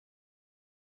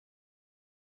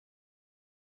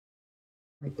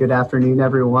Good afternoon,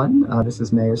 everyone. This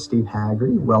is Mayor Steve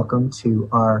Haggerty. Welcome to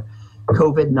our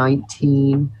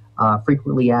COVID-19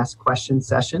 frequently asked questions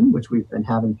session, which we've been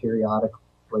having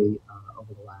periodically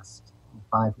over the last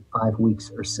five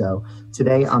weeks or so.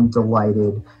 Today, I'm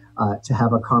delighted to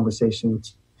have a conversation with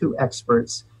two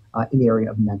experts in the area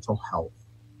of mental health.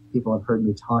 People have heard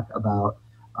me talk about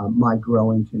my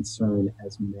growing concern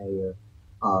as mayor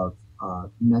of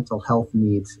mental health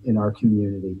needs in our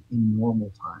community in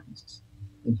normal times.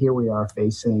 And here we are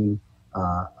facing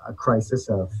a crisis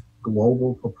of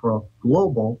global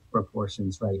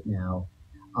proportions right now.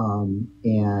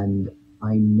 And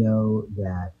I know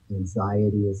that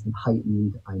anxiety is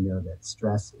heightened. I know that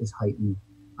stress is heightened.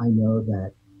 I know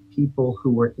that people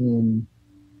who were in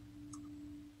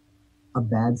a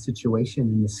bad situation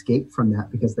and escaped from that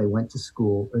because they went to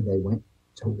school or they went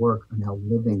to work are now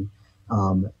living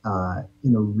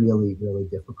in a really, really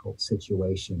difficult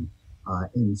situation.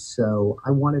 And so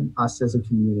I wanted us as a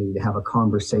community to have a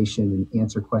conversation and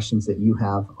answer questions that you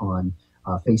have on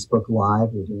Facebook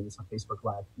Live. We're doing this on Facebook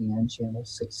Live and Channel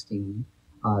 16.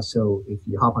 So if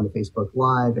you hop onto Facebook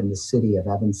Live in the city of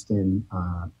Evanston,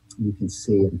 you can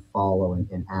see and follow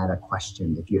and add a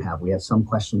question if you have. We have some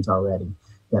questions already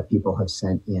that people have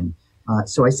sent in.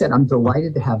 So I said I'm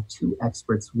delighted to have two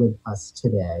experts with us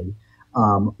today.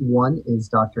 One is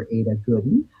Dr. Ada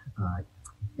Gooden.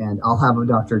 And I'll have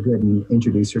Dr. Gooden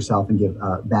introduce herself and give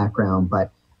background,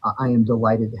 but I am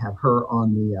delighted to have her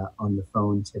on the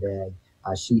phone today.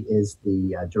 She is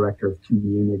the Director of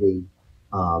Community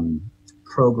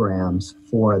Programs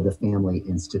for the Family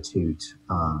Institute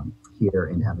here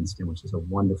in Evanston, which is a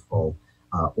wonderful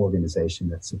organization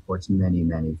that supports many,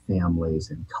 many families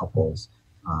and couples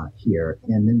here.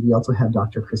 And then we also have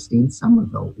Dr. Christine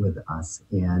Somerville with us.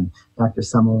 And Dr.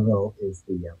 Somerville is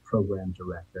the Program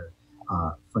Director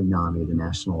for NAMI, the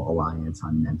National Alliance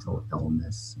on Mental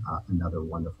Illness, another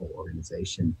wonderful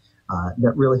organization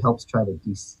that really helps try to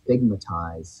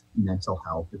destigmatize mental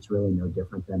health. It's really no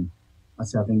different than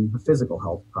us having a physical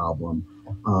health problem,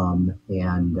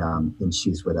 and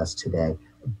she's with us today.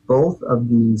 Both of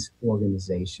these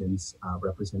organizations,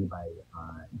 represented by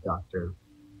Dr.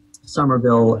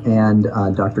 Somerville and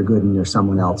Dr. Gooden or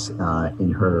someone else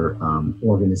in her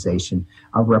organization,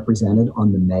 are represented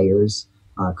on the mayor's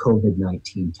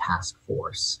COVID-19 task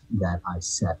force that I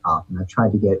set up. And I've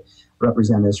tried to get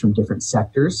representatives from different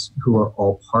sectors who are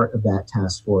all part of that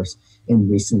task force, and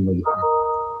recently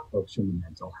folks from the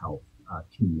mental health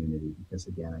community, because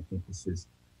again, I think this is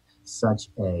such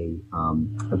a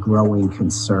growing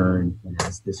concern. And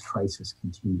as this crisis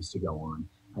continues to go on,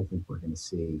 I think we're going to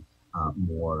see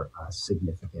more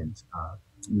significant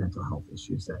mental health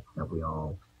issues that we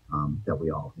all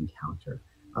encounter.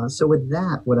 So with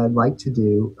that, what I'd like to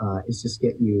do is just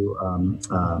get you a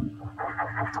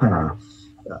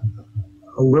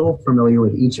little familiar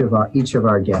with each of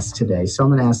our guests today. So I'm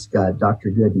going to ask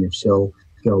Dr. Gooden if she'll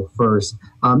go first.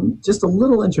 Just a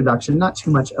little introduction, not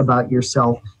too much about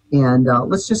yourself, and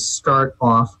let's just start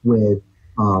off with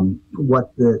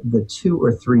what the two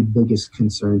or three biggest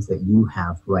concerns that you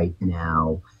have right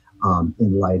now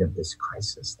in light of this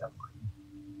crisis that we're in.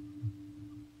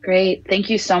 Great.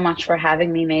 Thank you so much for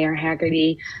having me, Mayor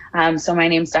Haggerty. So my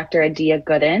name is Dr. Adia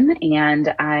Gooden,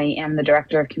 and I am the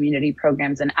Director of Community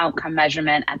Programs and Outcome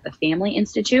Measurement at the Family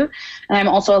Institute. And I'm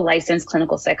also a licensed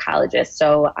clinical psychologist.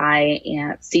 So I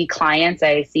see clients,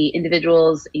 I see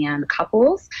individuals and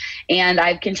couples, and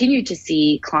I've continued to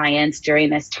see clients during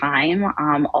this time,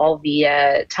 all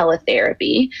via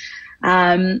teletherapy.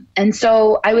 And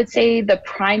so I would say the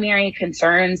primary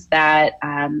concerns that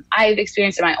I've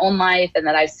experienced in my own life and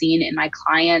that I've seen in my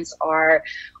clients are,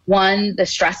 one, the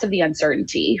stress of the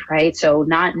uncertainty, right? So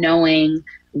not knowing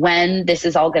when this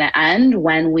is all going to end,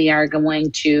 when we are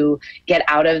going to get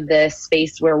out of this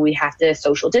space where we have to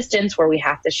social distance, where we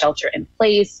have to shelter in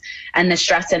place, and the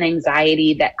stress and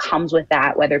anxiety that comes with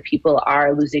that, whether people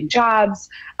are losing jobs,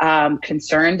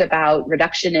 concerned about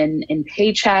reduction in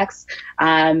paychecks,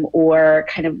 or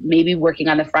kind of maybe working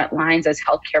on the front lines as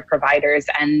healthcare providers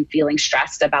and feeling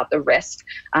stressed about the risk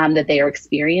that they are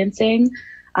experiencing.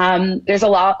 There's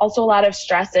also a lot of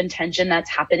stress and tension that's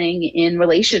happening in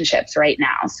relationships right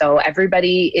now. So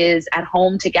everybody is at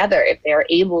home together if they're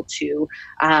able to,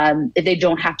 if they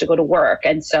don't have to go to work.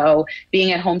 And so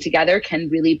being at home together can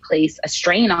really place a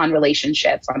strain on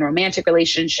relationships, on romantic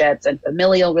relationships and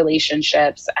familial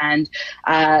relationships. And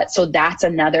so that's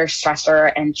another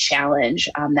stressor and challenge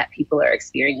that people are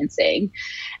experiencing.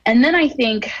 And then I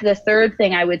think the third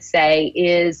thing I would say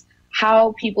is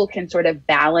how people can sort of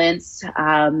balance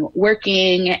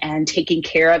working and taking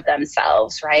care of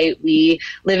themselves, right? We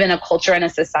live in a culture and a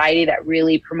society that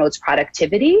really promotes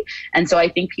productivity. And so I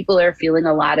think people are feeling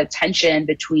a lot of tension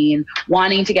between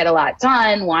wanting to get a lot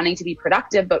done, wanting to be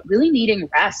productive, but really needing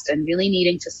rest and really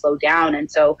needing to slow down.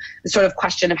 And so the sort of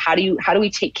question of how do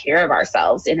we take care of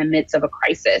ourselves in the midst of a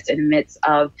crisis, in the midst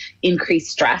of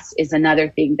increased stress, is another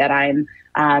thing that I'm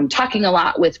talking a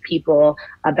lot with people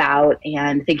about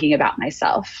and thinking about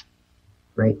myself.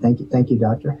 Great. Thank you,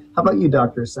 Doctor. How about you,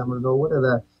 Dr. Somerville? What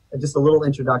are just a little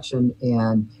introduction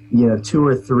and, 2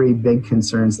 or 3 big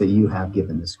concerns that you have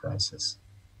given this crisis?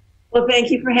 Well,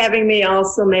 thank you for having me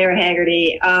also, Mayor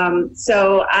Hagerty.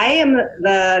 So I am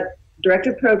the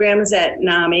Director of Programs at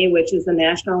NAMI, which is the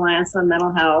National Alliance on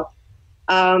Mental Health.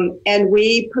 And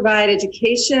we provide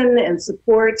education and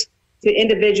support to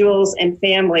individuals and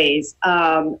families,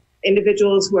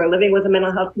 individuals who are living with a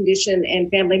mental health condition and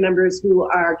family members who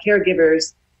are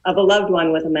caregivers of a loved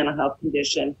one with a mental health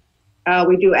condition.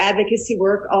 We do advocacy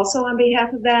work also on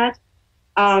behalf of that.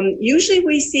 Usually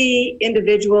we see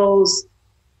individuals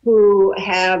who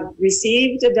have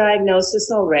received a diagnosis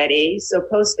already, so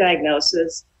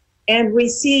post-diagnosis, and we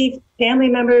see family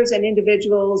members and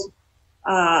individuals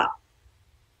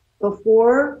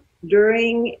before,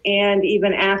 during, and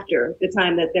even after the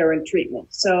time that they're in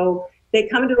treatment. So they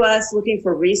come to us looking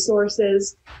for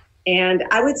resources. And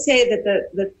I would say that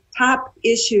the top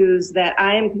issues that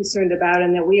I am concerned about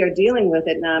and that we are dealing with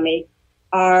at NAMI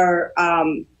are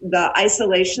the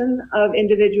isolation of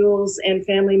individuals and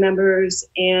family members,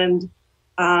 and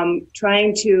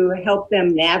trying to help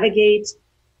them navigate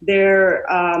their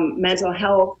mental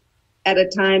health at a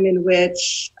time in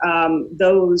which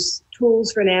those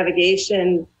tools for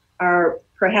navigation are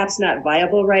perhaps not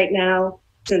viable right now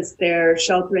since they're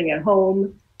sheltering at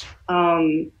home.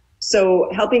 So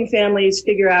helping families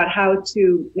figure out how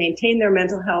to maintain their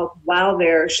mental health while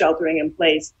they're sheltering in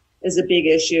place is a big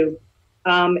issue.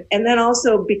 And then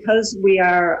also, because we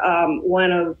are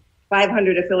one of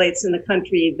 500 affiliates in the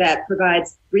country that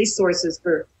provides resources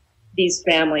for these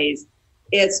families,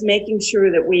 it's making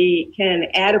sure that we can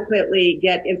adequately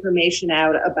get information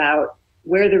out about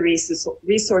where the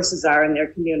resources are in their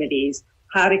communities,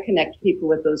 how to connect people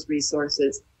with those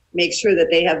resources, make sure that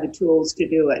they have the tools to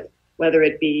do it, whether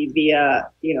it be via,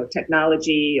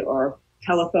 technology or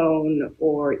telephone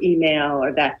or email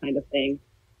or that kind of thing.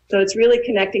 So it's really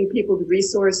connecting people to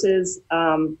resources.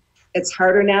 It's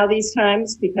harder now these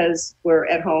times because we're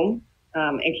at home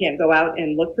and can't go out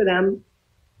and look for them.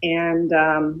 And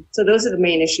so those are the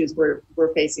main issues we're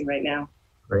facing right now.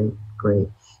 Great.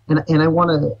 And I want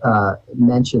to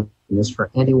mention this for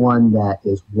anyone that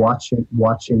is watching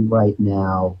right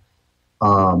now.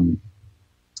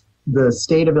 The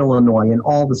state of Illinois and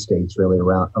all the states really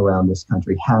around this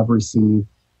country have received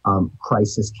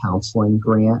crisis counseling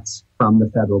grants from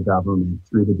the federal government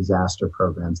through the disaster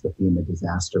programs, the FEMA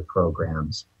disaster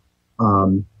programs.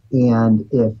 And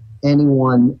if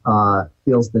anyone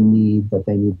feels the need that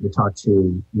they need to talk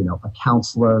to, a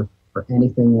counselor or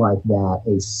anything like that,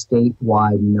 a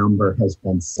statewide number has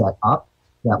been set up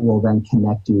that will then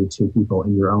connect you to people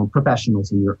in your own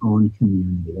professionals in your own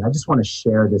community. And I just want to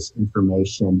share this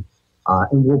information,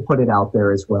 and we'll put it out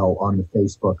there as well on the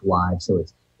Facebook Live, so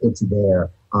it's there.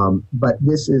 But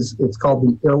it's called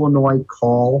the Illinois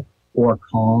Call or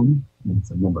Calm, and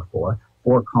it's a number 4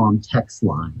 Calm text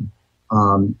line.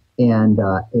 And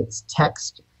it's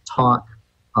text talk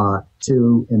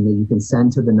to, and then you can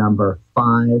send to the number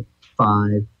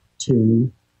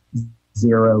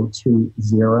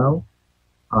 552-020,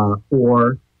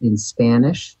 or in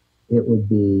Spanish, it would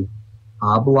be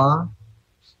hablar,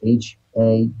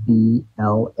 HABLAR,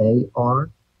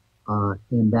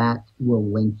 and that will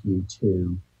link you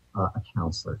to a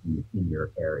counselor in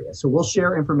your area. So we'll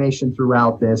share information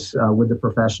throughout this with the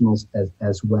professionals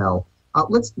as well.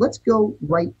 Let's go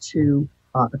right to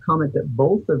a comment that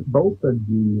both of you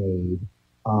made,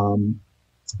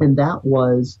 and that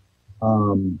was,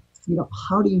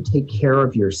 how do you take care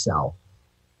of yourself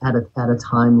at a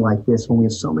time like this when we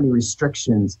have so many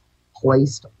restrictions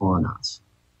placed on us?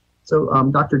 So,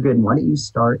 Dr. Gooden, why don't you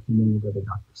start, and then we'll go to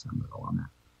Dr. Somerville on that.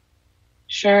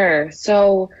 Sure.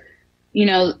 So,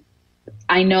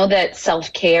 I know that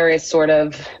self-care is sort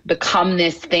of become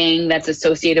this thing that's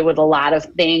associated with a lot of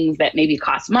things that maybe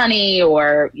cost money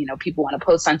or, people want to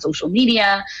post on social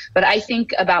media. But I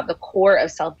think about the core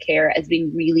of self-care as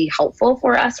being really helpful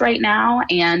for us right now.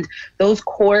 And those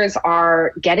cores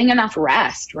are getting enough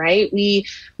rest, right?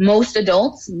 Most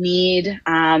adults need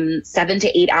 7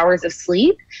 to 8 hours of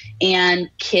sleep, and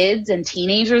kids and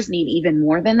teenagers need even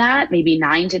more than that, maybe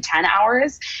 9 to 10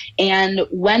 hours. And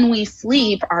when we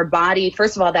sleep, our body,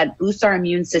 first of all, that boosts our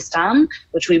immune system,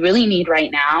 which we really need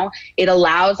right now. It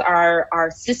allows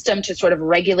our system to sort of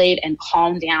regulate and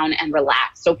calm down and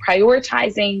relax. So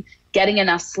prioritizing getting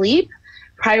enough sleep,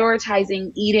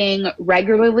 prioritizing eating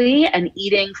regularly and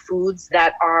eating foods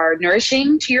that are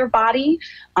nourishing to your body,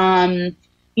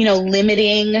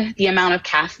 limiting the amount of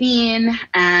caffeine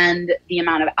and the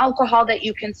amount of alcohol that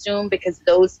you consume, because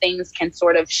those things can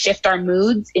sort of shift our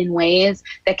moods in ways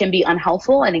that can be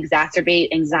unhelpful and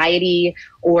exacerbate anxiety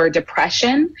or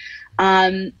depression.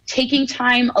 Taking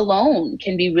time alone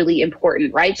can be really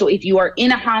important, right? So if you are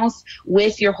in a house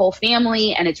with your whole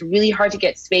family and it's really hard to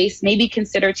get space, maybe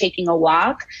consider taking a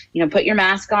walk, put your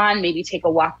mask on, maybe take a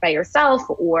walk by yourself,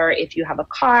 or if you have a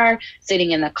car,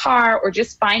 sitting in the car, or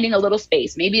just finding a little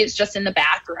space. Maybe it's just in the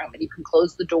bathroom and you can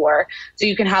close the door so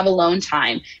you can have alone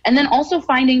time. And then also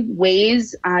finding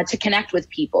ways to connect with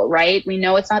people, right? We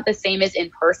know it's not the same as in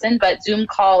person, but Zoom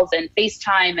calls and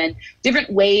FaceTime and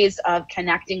different ways of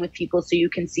connecting with people so you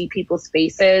can see people's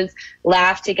faces,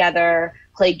 laugh together,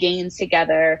 play games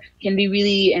together can be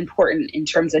really important in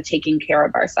terms of taking care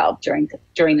of ourselves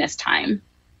during this time.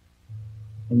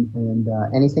 And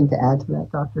anything to add to that,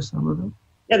 Dr. Somerville?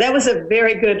 Yeah, that was a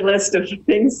very good list of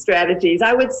things, strategies.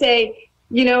 I would say,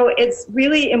 it's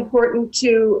really important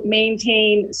to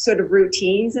maintain sort of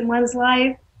routines in one's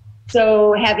life.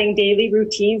 So having daily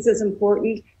routines is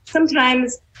important.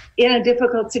 Sometimes in a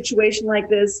difficult situation like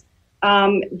this,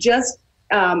 just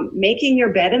making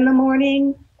your bed in the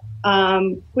morning,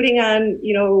 putting on,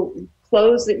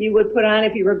 clothes that you would put on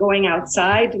if you were going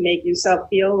outside to make yourself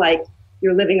feel like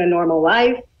you're living a normal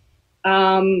life.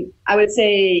 I would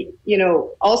say,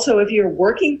 also if you're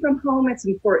working from home, it's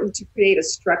important to create a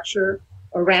structure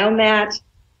around that.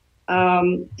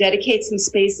 Dedicate some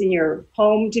space in your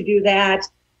home to do that.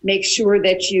 Make sure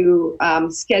that you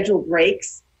schedule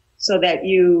breaks so that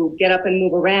you get up and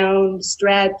move around,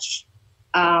 stretch,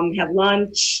 have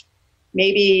lunch,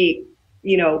 maybe,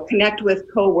 connect with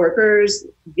coworkers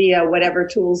via whatever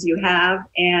tools you have,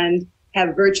 and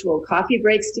have virtual coffee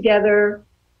breaks together.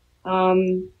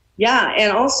 And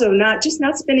also not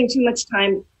spending too much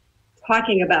time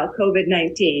talking about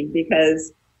COVID-19,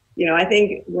 because, I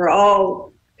think we're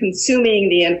all consuming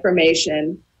the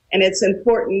information, and it's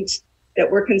important that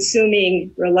we're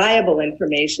consuming reliable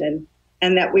information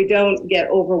and that we don't get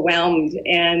overwhelmed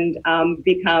and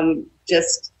become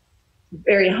just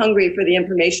very hungry for the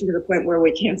information to the point where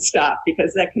we can't stop,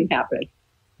 because that can happen.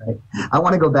 Right. I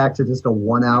want to go back to just a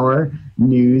 1 hour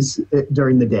news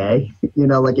during the day,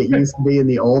 like it used to be in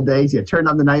the old days. You turned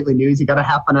on the nightly news, you got a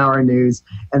half an hour news,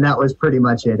 and that was pretty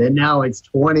much it. And now it's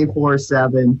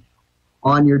 24/7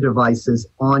 on your devices,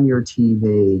 on your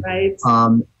TV. Right.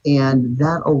 And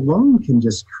that alone can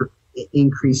just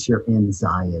increase your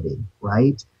anxiety,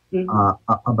 right? Mm-hmm.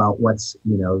 About what's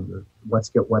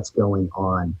going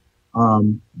on.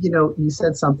 You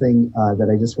said something that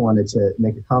I just wanted to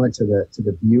make a comment to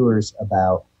the viewers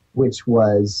about, which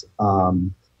was,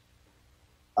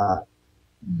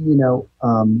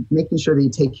 making sure that you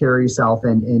take care of yourself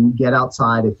and get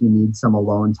outside if you need some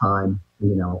alone time,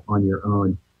 on your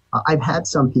own. I've had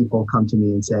some people come to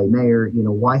me and say, Mayor,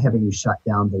 why haven't you shut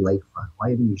down the lakefront?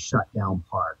 Why haven't you shut down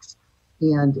parks?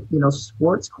 And,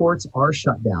 sports courts are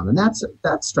shut down. And that's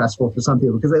stressful for some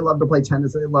people because they love to play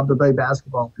tennis, they love to play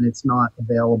basketball, and it's not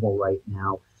available right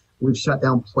now. We've shut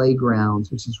down playgrounds,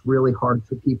 which is really hard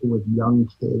for people with young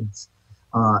kids.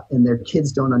 And their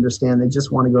kids don't understand. They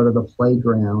just want to go to the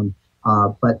playground.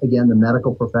 But again, the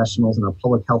medical professionals and our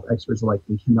public health experts are like,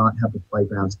 we cannot have the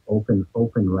playgrounds open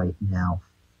right now.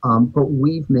 But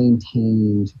we've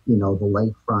maintained, the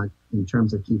lakefront in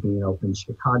terms of keeping it open.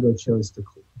 Chicago chose to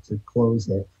close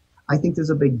it. I think there's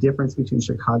a big difference between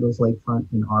Chicago's lakefront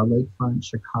and our lakefront.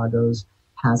 Chicago's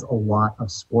has a lot of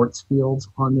sports fields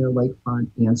on their lakefront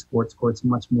and sports courts,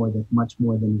 much more than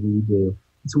we do.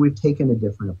 And so we've taken a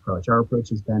different approach. Our approach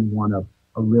has been one of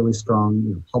a really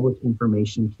strong, public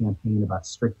information campaign about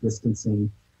strict distancing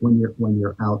when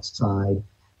you're outside.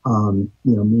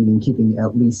 Meaning keeping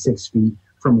at least 6 feet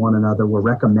from one another. We're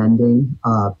recommending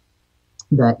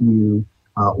that you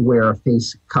wear a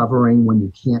face covering when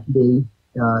you can't be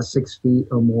 6 feet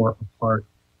or more apart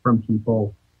from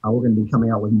people. We're going to be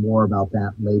coming out with more about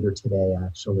that later today,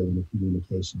 actually, in the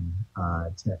communication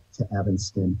to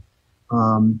Evanston.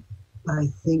 But I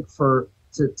think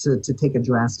to take a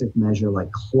drastic measure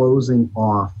like closing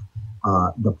off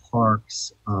the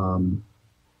parks,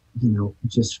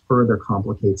 just further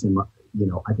complicates,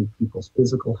 I think people's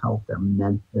physical health, their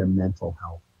mental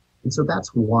health. And so that's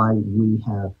why we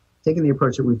have taken the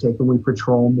approach that we've taken. We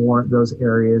patrol more of those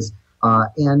areas.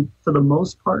 And for the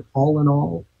most part, all in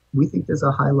all, we think there's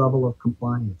a high level of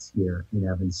compliance here in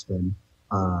Evanston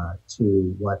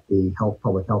to what the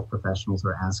public health professionals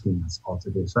are asking us all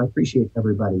to do. So I appreciate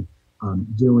everybody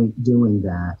doing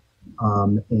that.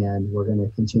 And we're going to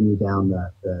continue down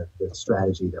the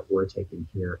strategy that we're taking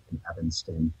here in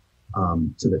Evanston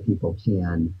so that people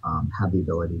can have the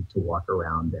ability to walk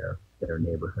around their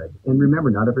neighborhood. And remember,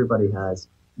 not everybody has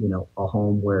a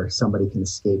home where somebody can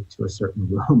escape to a certain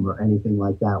room or anything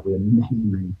like that. We have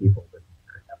many people living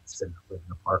here in Evanston that live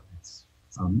in apartments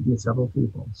with several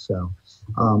people. So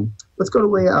let's go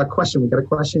to a question. We got a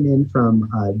question in from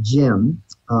Jim,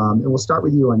 and we'll start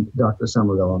with you, on Dr.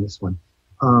 Somerville, on this one.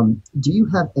 Do you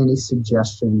have any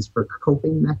suggestions for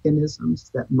coping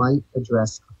mechanisms that might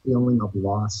address a feeling of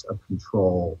loss of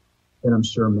control that I'm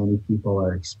sure many people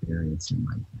are experiencing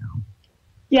right now?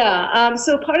 Yeah,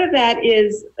 so part of that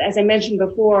is, as I mentioned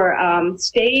before,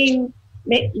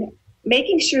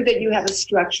 making sure that you have a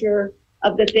structure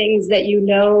of the things that in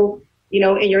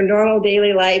your normal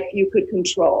daily life you could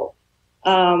control.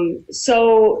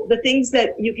 So the things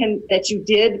that you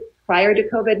did prior to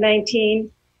COVID-19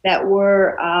 that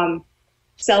were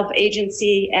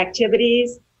self-agency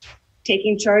activities,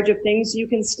 taking charge of things, you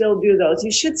can still do those.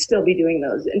 You should still be doing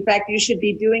those. In fact, you should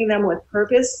be doing them with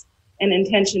purpose and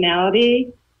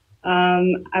intentionality.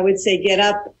 I would say get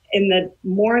up in the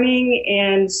morning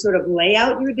and sort of lay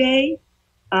out your day.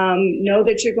 Know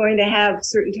that you're going to have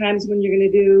certain times when you're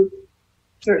going to do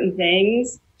certain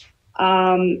things.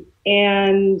 I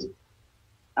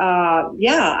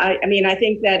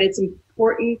think that it's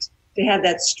important to have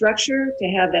that structure, to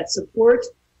have that support,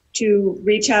 to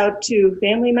reach out to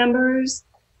family members,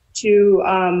 to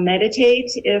meditate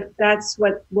if that's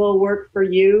what will work for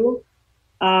you.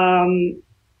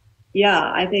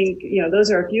 I think,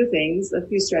 those are a few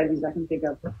strategies I can think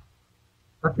of.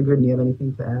 Dr. Gooden, do you have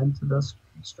anything to add to those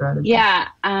strategies? Yeah,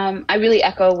 I really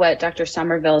echo what Dr.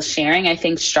 Somerville is sharing. I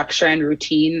think structure and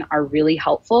routine are really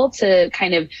helpful to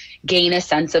kind of gain a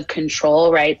sense of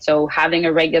control, right? So having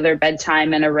a regular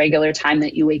bedtime and a regular time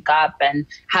that you wake up and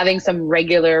having some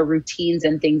regular routines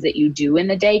and things that you do in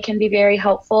the day can be very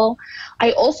helpful.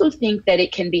 I also think that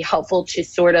it can be helpful to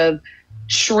sort of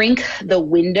shrink the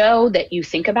window that you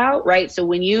think about, right? So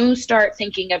when you start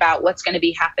thinking about what's going to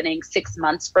be happening 6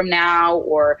 months from now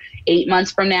or 8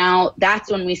 months from now, that's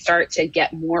when we start to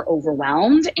get more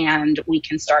overwhelmed and we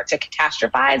can start to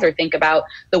catastrophize or think about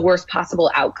the worst possible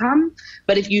outcome.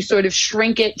 But if you sort of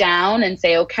shrink it down and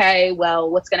say, okay, well,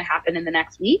 what's going to happen in the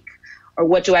next week? Or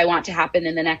what do I want to happen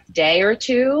in the next day or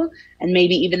two, and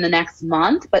maybe even the next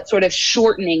month, but sort of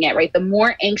shortening it, right? The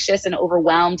more anxious and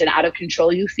overwhelmed and out of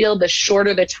control you feel, the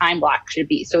shorter the time block should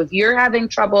be. So if you're having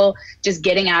trouble just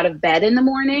getting out of bed in the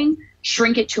morning,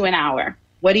 shrink it to an hour.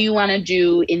 What do you want to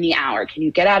do in the hour? Can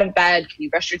you get out of bed? Can you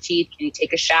brush your teeth? Can you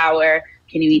take a shower?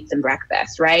 Can you eat some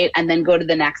breakfast, right? And then go to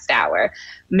the next hour.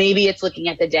 Maybe it's looking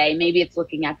at the day. Maybe it's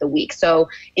looking at the week. So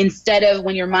instead of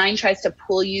when your mind tries to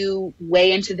pull you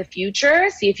way into the future,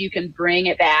 see if you can bring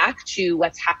it back to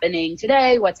what's happening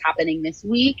today, what's happening this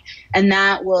week. And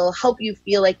that will help you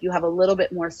feel like you have a little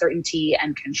bit more certainty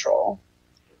and control.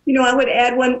 I would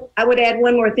add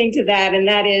one more thing to that, and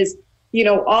that is,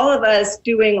 all of us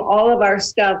doing all of our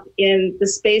stuff in the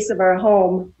space of our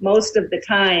home most of the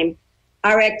time,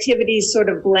 our activities sort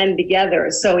of blend together.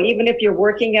 So even if you're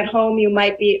working at home, you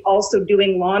might be also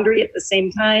doing laundry at the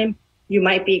same time. You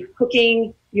might be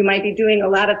cooking. You might be doing a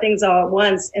lot of things all at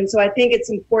once. And so I think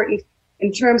it's important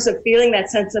in terms of feeling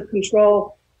that sense of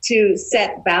control to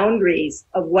set boundaries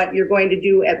of what you're going to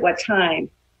do at what time.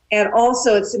 And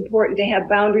also it's important to have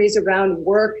boundaries around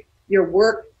work, your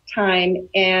work time,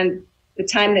 and the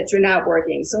time that you're not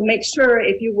working. So make sure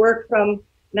if you work from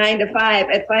 9 to 5,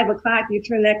 at 5 o'clock, you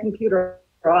turn that computer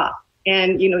off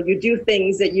and, you do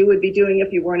things that you would be doing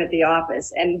if you weren't at the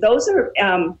office. And those are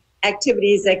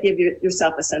activities that give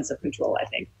yourself a sense of control, I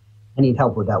think. I need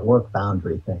help with that work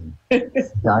boundary thing,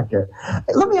 Doctor.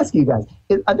 Let me ask you guys,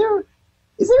 is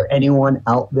there anyone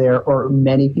out there or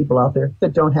many people out there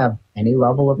that don't have any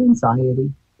level of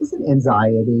anxiety? Isn't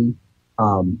anxiety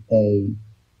a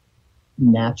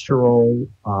natural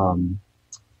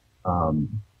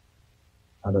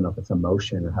I don't know if it's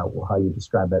emotion or how you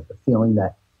describe it, the feeling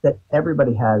that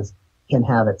everybody has can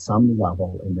have at some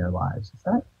level in their lives. Is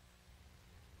that?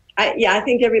 I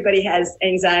think everybody has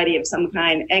anxiety of some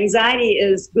kind. Anxiety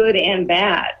is good and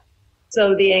bad.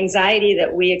 So the anxiety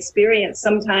that we experience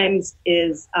sometimes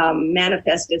is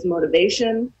manifest as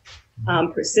motivation,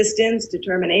 persistence,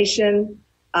 determination.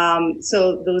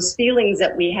 So those feelings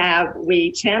that we have,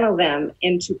 we channel them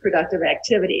into productive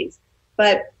activities.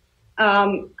 But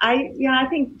I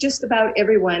think just about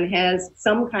everyone has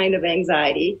some kind of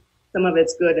anxiety. Some of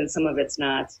it's good and some of it's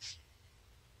not.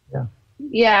 Yeah.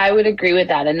 Yeah, I would agree with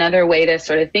that. Another way to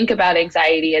sort of think about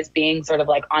anxiety as being sort of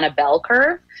like on a bell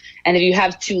curve. And if you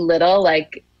have too little,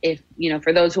 like if,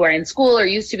 for those who are in school or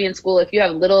used to be in school, if you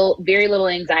have very little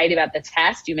anxiety about the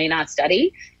test, you may not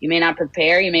study, you may not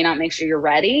prepare, you may not make sure you're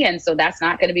ready. And so that's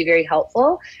not going to be very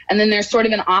helpful. And then there's sort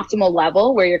of an optimal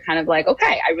level where you're kind of like,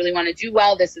 okay, I really want to do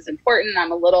well. This is important.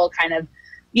 I'm a little kind of,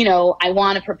 I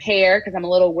want to prepare because I'm a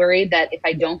little worried that if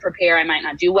I don't prepare, I might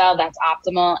not do well. That's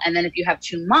optimal. And then if you have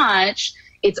too much,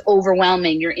 it's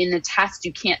overwhelming. You're in the test.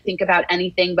 You can't think about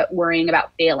anything but worrying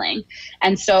about failing.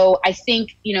 And so I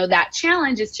think, that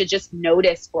challenge is to just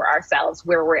notice for ourselves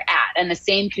where we're at. And the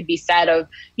same could be said of,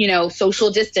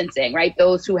 social distancing, right?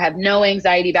 Those who have no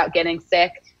anxiety about getting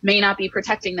sick may not be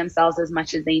protecting themselves as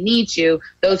much as they need to.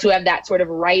 Those who have that sort of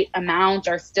right amount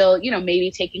are still, maybe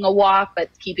taking a walk, but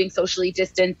keeping socially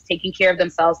distanced, taking care of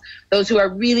themselves. Those who are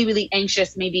really, really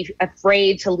anxious, maybe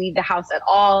afraid to leave the house at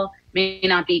all, may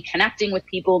not be connecting with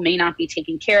people, may not be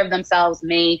taking care of themselves,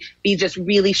 may be just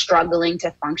really struggling to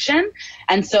function.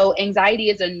 And so anxiety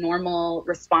is a normal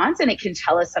response and it can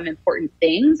tell us some important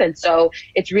things. And so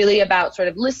it's really about sort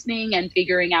of listening and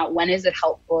figuring out when is it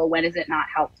helpful, when is it not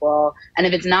helpful? And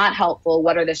if it's not helpful,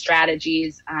 what are the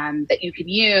strategies that you can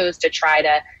use to try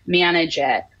to manage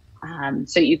it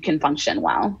so you can function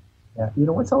well? Yeah,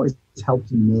 what's always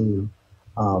helped me,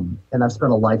 and I've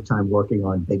spent a lifetime working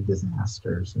on big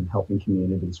disasters and helping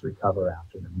communities recover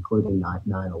after them, including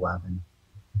 9/11,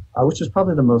 which was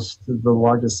probably the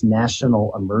largest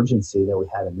national emergency that we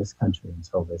had in this country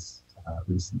until this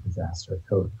recent disaster,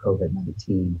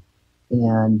 COVID-19.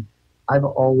 And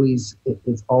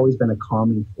it's always been a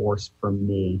calming force for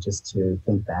me just to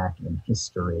think back in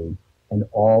history and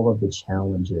all of the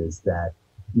challenges that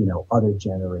other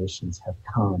generations have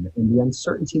come, and the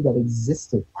uncertainty that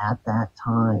existed at that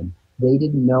time. They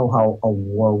didn't know how a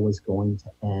war was going to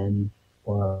end,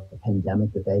 or a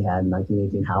pandemic that they had in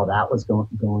 1918, how that was going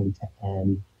to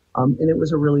end. And it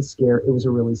was a really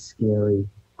scary,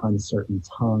 uncertain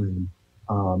time.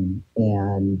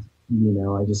 And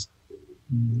I just,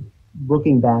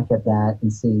 looking back at that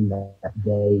and seeing that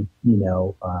they,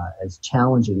 as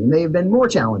challenging, and they have been more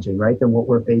challenging, right, than what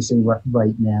we're facing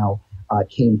right now.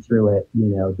 Came through it,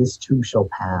 this too shall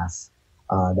pass.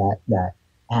 That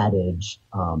adage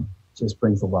just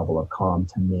brings a level of calm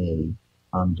to me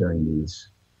during these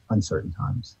uncertain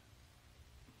times.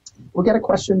 We'll get a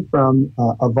question from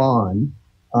Yvonne,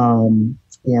 and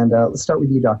let's start with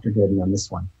you, Dr. Gooden, on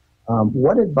this one.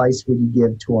 What advice would you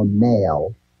give to a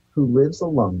male who lives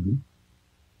alone,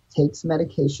 takes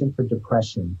medication for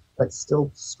depression, but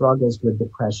still struggles with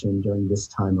depression during this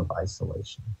time of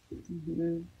isolation?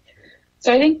 Mm-hmm.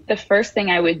 So I think the first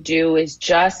thing I would do is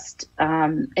just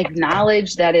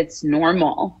acknowledge that it's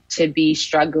normal to be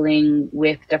struggling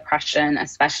with depression,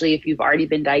 especially if you've already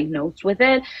been diagnosed with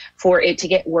it, for it to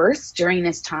get worse during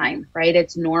this time, right?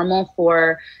 It's normal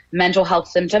for mental health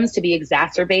symptoms to be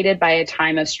exacerbated by a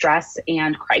time of stress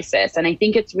and crisis. And I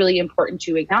think it's really important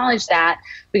to acknowledge that,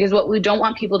 because what we don't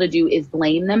want people to do is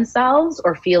blame themselves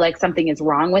or feel like something is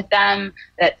wrong with them,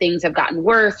 that things have gotten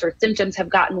worse or symptoms have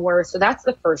gotten worse. So that's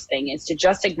the first thing, is to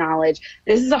just acknowledge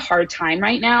this is a hard time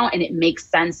right now, and it makes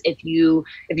sense if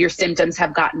your symptoms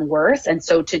have gotten worse. And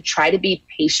so to try to be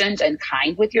patient and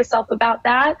kind with yourself about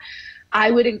that. I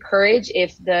would encourage,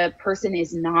 if the person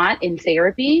is not in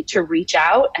therapy, to reach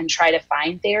out and try to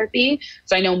find therapy.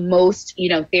 So I know most,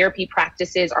 therapy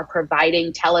practices are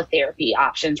providing teletherapy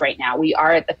options right now. We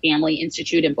are at the Family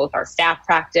Institute in both our staff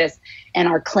practice and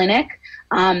our clinic.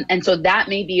 And so that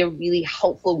may be a really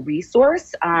helpful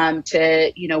resource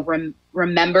to,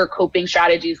 remember coping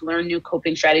strategies, learn new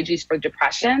coping strategies for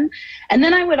depression. And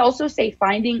then I would also say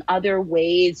finding other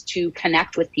ways to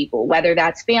connect with people, whether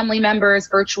that's family members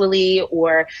virtually,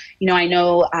 or, I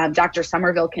know Dr.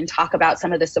 Somerville can talk about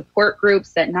some of the support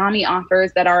groups that NAMI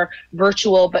offers that are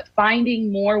virtual, but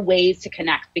finding more ways to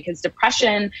connect, because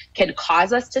depression can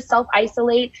cause us to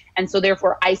self-isolate. And so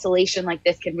therefore isolation like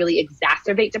this can really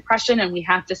exacerbate depression. And we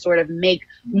have to sort of make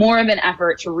more of an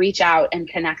effort to reach out and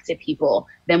connect to people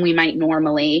than we might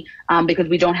normally, because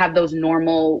we don't have those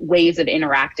normal ways of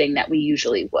interacting that we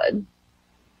usually would.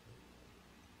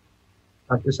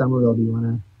 Dr. Somerville, do you want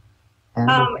to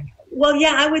add? Well,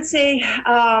 yeah, I would say,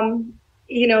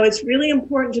 it's really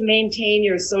important to maintain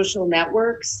your social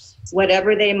networks,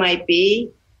 whatever they might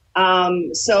be.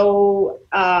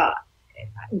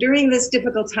 During this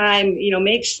difficult time,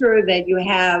 make sure that you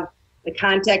have the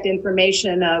contact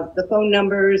information of the phone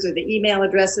numbers or the email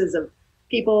addresses of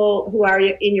people who are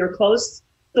in your close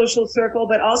social circle,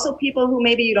 but also people who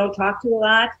maybe you don't talk to a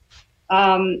lot,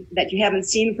 that you haven't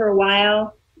seen for a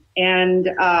while, and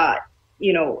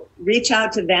reach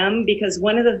out to them, because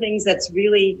one of the things that's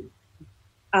really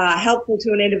helpful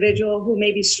to an individual who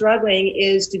may be struggling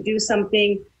is to do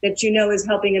something that is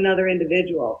helping another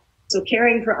individual. So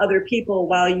caring for other people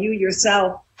while you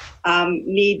yourself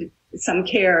need some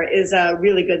care is a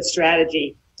really good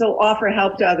strategy. So offer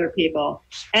help to other people,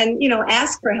 and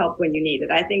ask for help when you need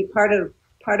it. I think part of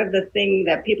the thing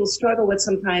that people struggle with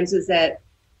sometimes is that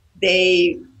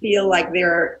they feel like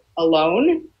they're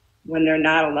alone when they're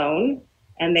not alone,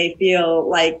 and they feel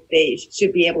like they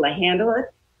should be able to handle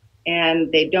it,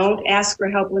 and they don't ask for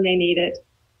help when they need it.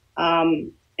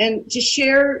 And to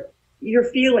share your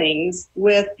feelings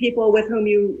with people with whom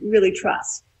you really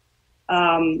trust.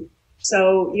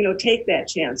 So take that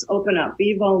chance, open up,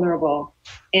 be vulnerable,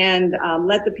 and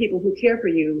let the people who care for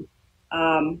you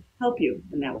help you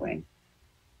in that way.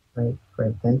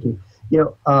 Great, thank you.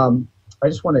 I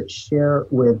just want to share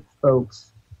with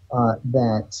folks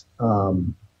that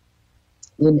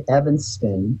in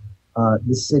Evanston,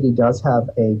 the city does have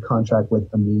a contract with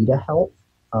Amida Health,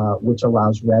 which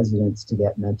allows residents to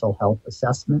get mental health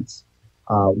assessments,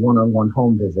 one-on-one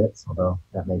home visits, although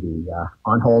that may be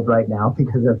on hold right now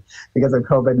because of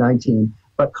COVID-19,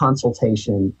 but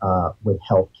consultation with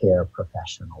healthcare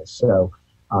professionals. So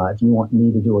if you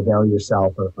need to avail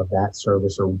yourself of that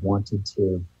service or wanted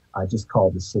to, just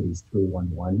call the city's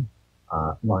 311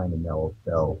 line, and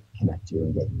they'll connect you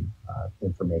and get you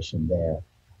information there.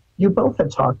 You both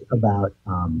have talked about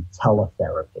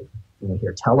teletherapy. You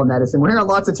hear telemedicine. We're hearing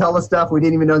lots of tele stuff. We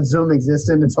didn't even know Zoom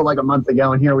existed until like a month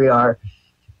ago, and here we are.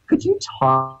 Could you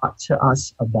talk to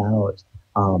us about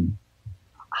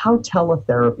how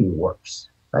teletherapy works,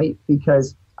 right?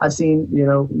 Because I've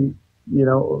seen,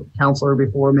 counselor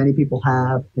before, many people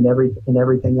have, and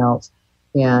everything else.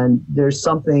 And there's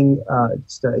something,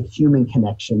 just a human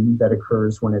connection that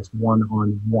occurs when it's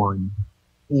one-on-one.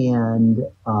 And,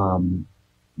 and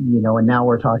now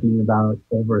we're talking about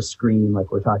over a screen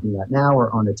like we're talking about now,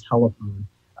 or on a telephone.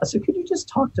 So could you just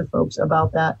talk to folks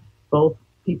about that, both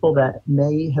people that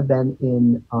may have been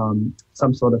in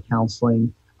some sort of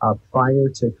counseling prior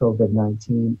to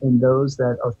COVID-19 and those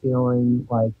that are feeling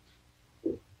like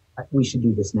we should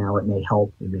do this now, it may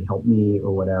help me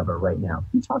or whatever right now.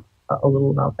 Can you talk a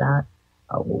little about that?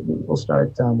 We'll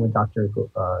start with Dr.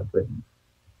 Gooden.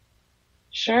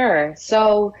 Sure.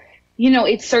 So,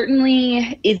 it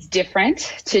certainly is different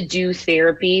to do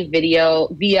therapy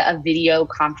via a video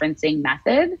conferencing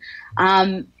method.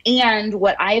 And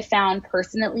what I found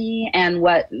personally, and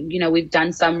what, we've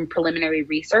done some preliminary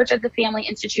research at the Family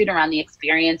Institute around the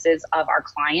experiences of our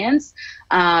clients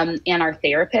and our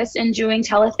therapists in doing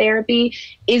teletherapy,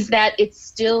 is that it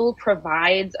still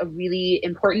provides a really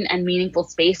important and meaningful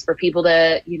space for people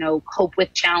to, cope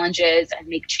with challenges and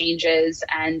make changes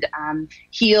and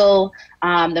heal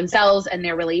themselves and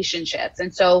their relationships.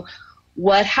 And so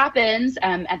what happens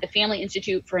at the Family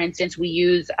Institute, for instance, we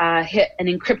use an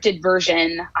encrypted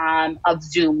version of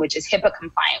Zoom, which is HIPAA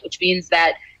compliant, which means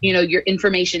that, your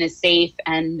information is safe,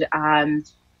 and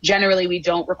generally we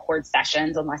don't record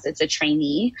sessions unless it's a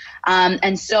trainee.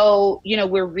 And so,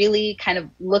 we're really kind of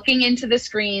looking into the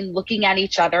screen, looking at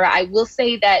each other. I will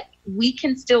say that we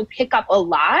can still pick up a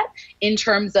lot in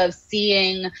terms of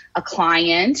seeing a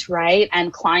client, right?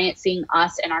 And client seeing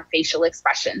us and our facial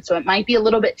expression. So it might be a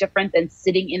little bit different than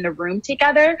sitting in the room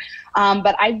together.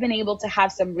 But I've been able to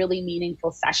have some really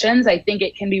meaningful sessions. I think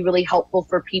it can be really helpful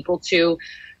for people to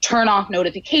turn off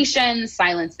notifications,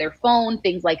 silence their phone,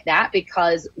 things like that,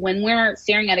 because when we're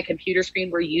staring at a computer screen,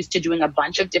 we're used to doing a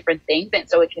bunch of different things. And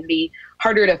so it can be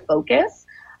harder to focus.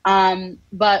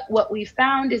 But what we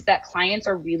found is that clients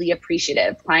are really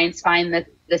appreciative. Clients find that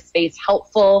the space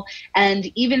helpful, and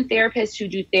even therapists who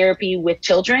do therapy with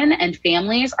children and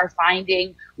families are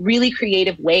finding really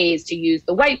creative ways to use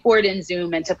the whiteboard in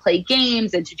Zoom and to play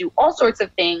games and to do all sorts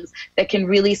of things that can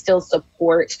really still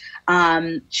support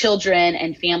children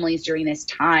and families during this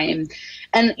time.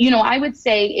 And, I would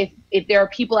say if there are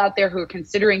people out there who are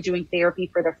considering doing therapy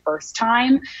for the first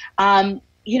time,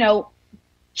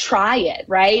 try it,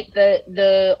 right?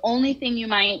 The only thing you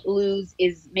might lose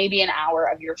is maybe an hour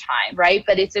of your time, right?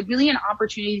 But it's really an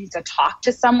opportunity to talk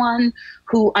to someone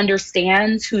who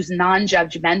understands, who's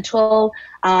non-judgmental,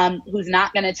 who's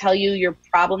not going to tell you your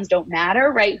problems don't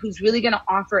matter, right? Who's really going to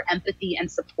offer empathy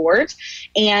and support.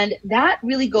 And that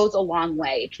really goes a long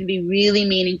way. It can be really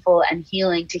meaningful and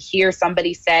healing to hear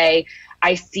somebody say,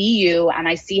 I see you and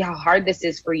I see how hard this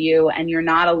is for you, and you're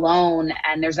not alone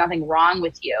and there's nothing wrong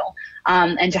with you,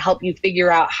 and to help you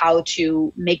figure out how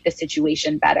to make the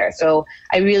situation better. So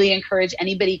I really encourage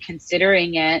anybody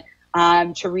considering it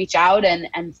to reach out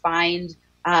and find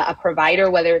a provider,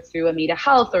 whether it's through Amita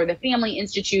Health or the Family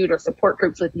Institute or support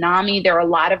groups with NAMI. There are a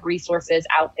lot of resources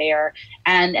out there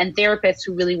and therapists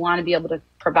who really want to be able to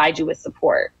provide you with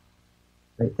support.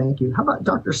 Great, thank you. How about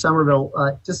Dr. Somerville?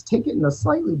 Just take it in a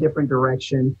slightly different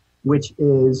direction, which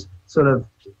is sort of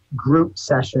group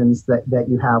sessions that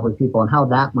you have with people and how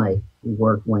that might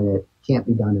work when it can't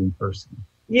be done in person.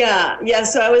 Yeah.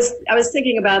 So I was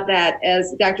thinking about that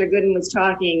as Dr. Gooden was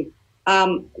talking.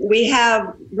 We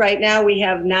have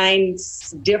 9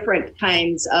 different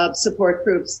kinds of support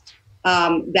groups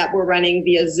that we're running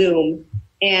via Zoom.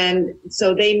 And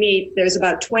so they meet, there's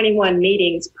about 21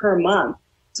 meetings per month.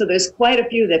 So there's quite a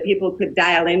few that people could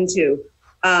dial into.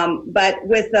 But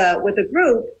with a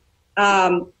group,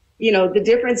 the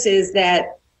difference is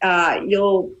that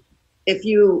if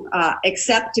you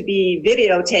accept to be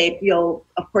videotaped, you'll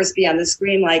of course be on the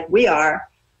screen like we are.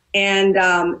 And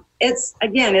it's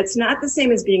not the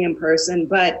same as being in person,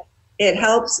 but it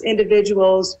helps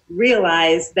individuals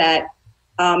realize that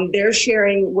they're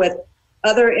sharing with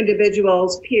other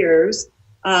individuals, peers,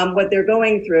 what they're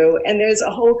going through, and there's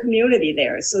a whole community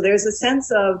there. So there's a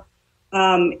sense of,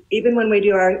 even when we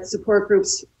do our support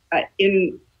groups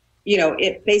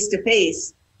face to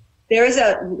face, there is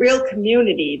a real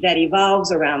community that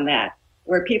evolves around that,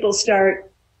 where people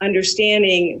start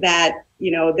understanding that,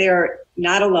 they're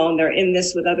not alone. They're in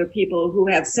this with other people who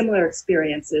have similar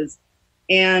experiences.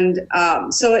 And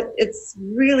so it's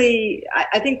really,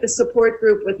 I think the support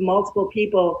group with multiple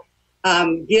people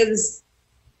gives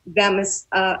them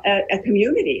a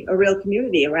community, a real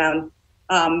community around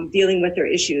dealing with their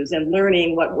issues and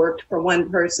learning what worked for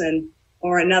one person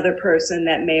or another person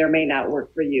that may or may not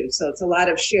work for you. So it's a lot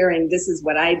of sharing. This is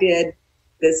what I did.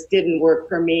 This didn't work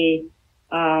for me.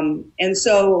 And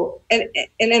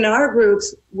in our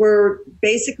groups,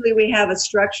 we have a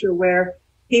structure where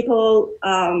people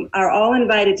are all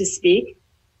invited to speak,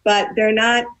 but they're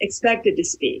not expected to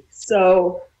speak.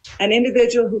 So an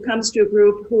individual who comes to a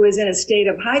group who is in a state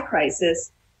of high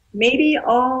crisis, maybe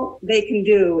all they can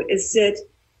do is sit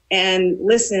and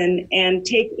listen and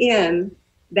take in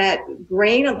that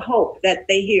grain of hope that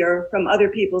they hear from other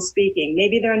people speaking.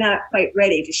 Maybe they're not quite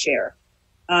ready to share,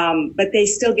 but they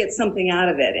still get something out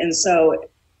of it. And so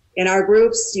in our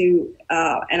groups,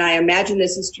 and I imagine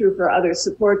this is true for other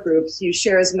support groups, you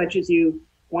share as much as you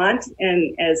want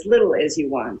and as little as you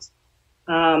want.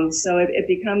 So it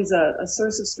becomes a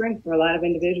source of strength for a lot of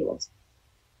individuals.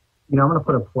 I'm going to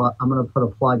put a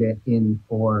plug in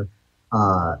for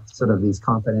sort of these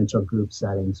confidential group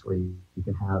settings where you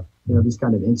can have these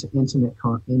kind of intimate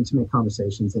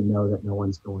conversations and know that no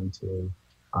one's going to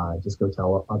just go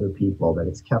tell other people, that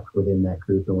it's kept within that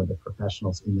group and with the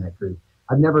professionals in that group.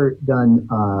 I've never done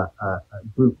a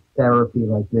group therapy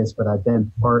like this, but I've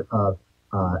been part of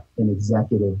an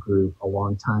executive group a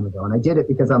long time ago. And I did it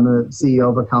because I'm the CEO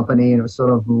of a company and it was sort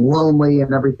of lonely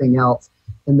and everything else.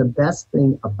 And the best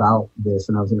thing about this,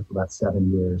 and I was in it for about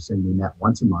 7 years and we met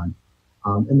once a month.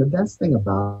 And the best thing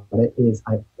about it is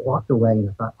I walked away and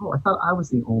I thought I was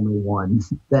the only one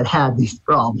that had these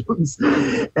problems.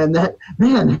 And that,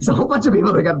 man, there's a whole bunch of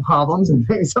people that got problems and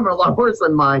maybe some are a lot worse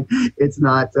than mine. It's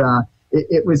not,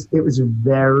 it was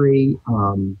very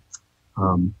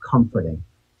comforting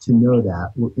to know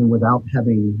that, and without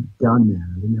having done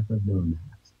that, I would never have known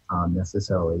that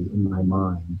necessarily in my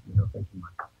mind, thinking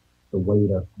like the weight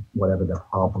of whatever the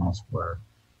problems were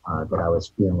that I was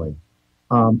feeling.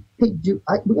 We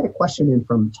got a question in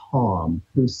from Tom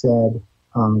who said,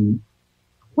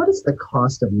 what is the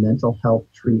cost of mental health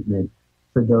treatment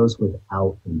for those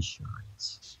without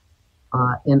insurance?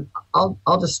 And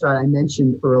I'll just start. I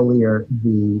mentioned earlier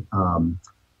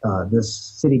this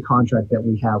city contract that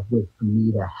we have with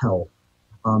Amita Health.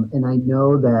 And I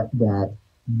know that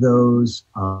those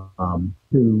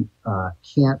who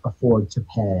can't afford to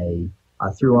pay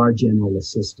through our general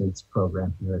assistance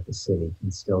program here at the city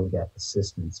can still get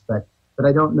assistance. But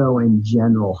I don't know in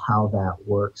general how that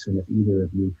works, and if either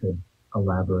of you could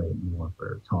elaborate more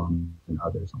for Tom and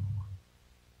others on the line.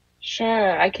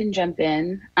 Sure, I can jump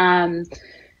in.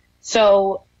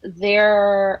 So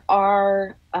there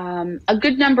are a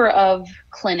good number of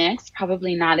clinics,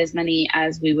 probably not as many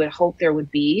as we would hope there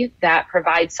would be, that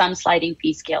provide some sliding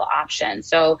fee scale option.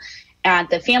 So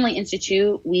at the Family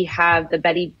Institute, we have the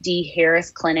Betty D. Harris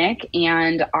Clinic,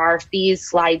 and our fees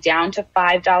slide down to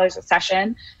 $5 a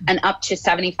session and up to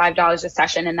 $75 a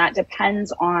session. And that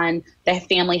depends on the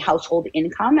family household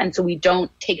income. And so we don't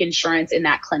take insurance in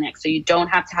that clinic. So you don't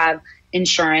have to have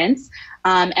insurance.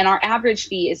 And our average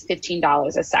fee is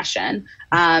 $15 a session.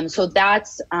 So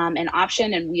that's an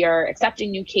option. And we are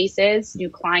accepting new cases, new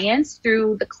clients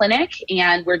through the clinic.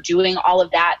 And we're doing all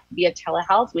of that via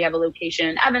telehealth. We have a location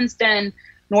in Evanston,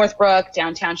 Northbrook,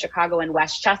 downtown Chicago, and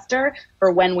Westchester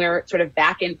for when we're sort of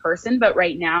back in person. But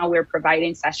right now we're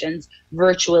providing sessions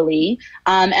virtually.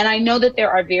 And I know that there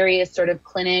are various sort of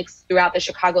clinics throughout the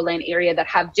Chicagoland area that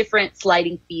have different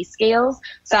sliding fee scales.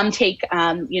 Some take,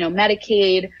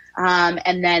 Medicaid,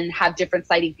 and then have different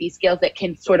sliding fee scales that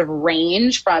can sort of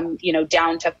range from,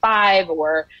 down to 5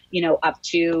 or, up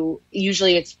to,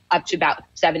 usually it's up to about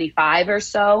 75 or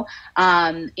so.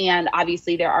 And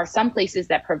obviously there are some places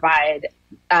that provide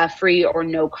free or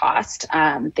no cost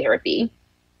therapy.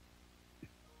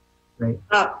 Great.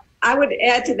 I would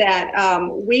add to that,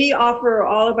 we offer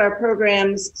all of our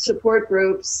programs, support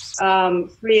groups,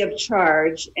 free of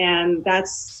charge. And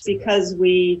that's because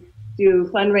we do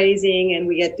fundraising and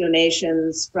we get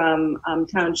donations from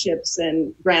townships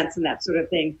and grants and that sort of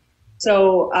thing.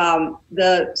 So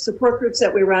the support groups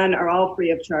that we run are all free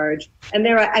of charge. And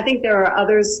I think there are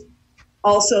others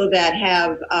also that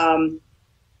have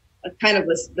a kind of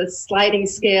the sliding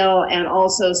scale and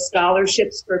also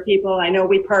scholarships for people. I know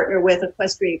we partner with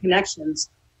Equestrian Connections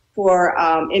for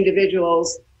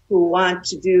individuals who want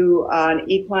to do an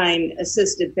equine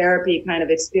assisted therapy kind of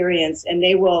experience, and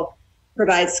they will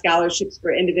provide scholarships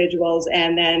for individuals.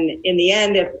 And then in the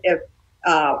end, if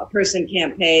a person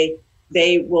can't pay,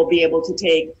 they will be able to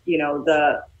take,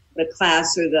 the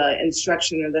class or the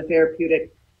instruction or the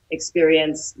therapeutic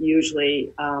experience,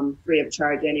 usually free of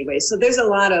charge anyway. So there's a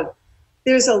lot of,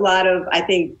 I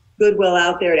think, goodwill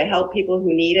out there to help people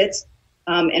who need it,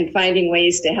 and finding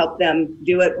ways to help them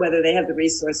do it, whether they have the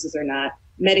resources or not.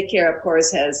 Medicare, of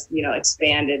course, has,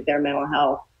 expanded their mental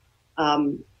health,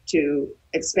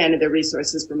 expanded their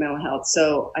resources for mental health.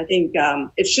 So I think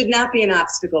it should not be an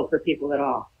obstacle for people at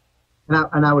all.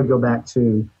 And I would go back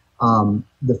to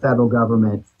the federal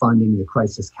government funding the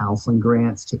crisis counseling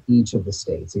grants to each of the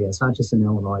states. Again, it's not just in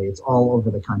Illinois, it's all over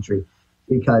the country,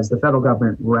 because the federal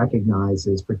government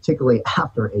recognizes, particularly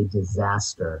after a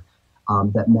disaster,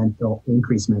 that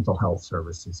increased mental health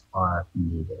services are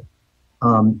needed.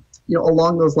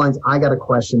 Along those lines, I got a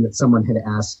question that someone had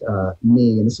asked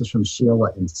me, and this is from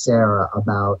Sheila and Sarah,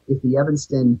 about if the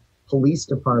Evanston Police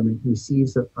Department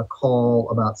receives a call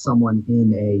about someone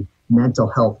in a mental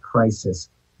health crisis,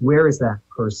 where is that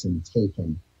person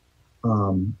taken?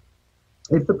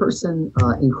 If the person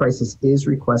in crisis is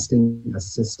requesting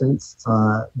assistance,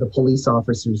 the police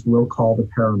officers will call the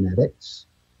paramedics,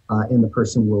 and the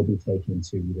person will be taken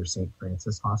to either St.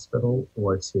 Francis Hospital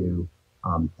or to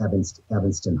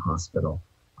Evanston Hospital.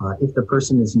 If the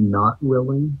person is not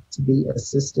willing to be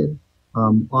assisted,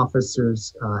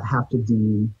 officers have to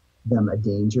deem them a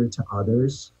danger to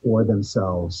others or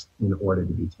themselves in order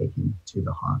to be taken to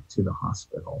the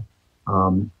hospital.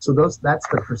 So that's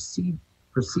the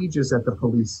procedures that the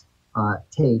police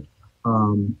take.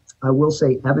 I will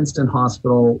say Evanston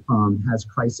Hospital has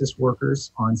crisis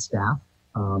workers on staff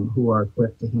who are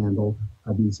equipped to handle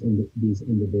these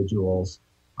individuals.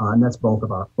 And that's both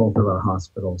of our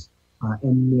hospitals.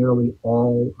 And nearly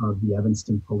all of the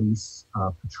Evanston Police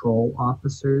patrol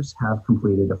officers have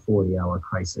completed a 40-hour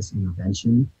crisis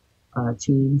intervention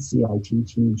team, CIT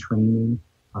team training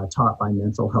taught by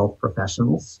mental health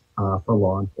professionals for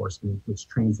law enforcement, which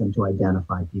trains them to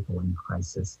identify people in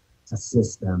crisis,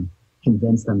 assist them,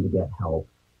 convince them to get help.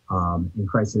 And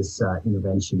crisis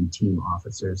intervention team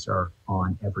officers are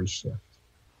on every shift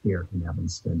here in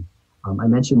Evanston. I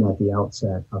mentioned at the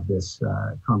outset of this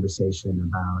conversation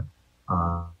about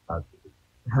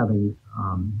having,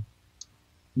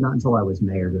 not until I was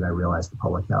mayor did I realize the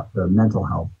public mental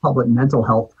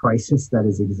health crisis that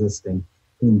is existing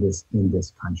in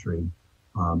this country.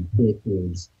 It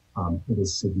is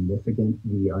significant.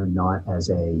 We are not, as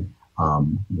a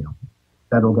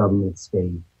federal government,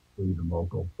 state, or even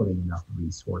local, putting enough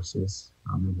resources.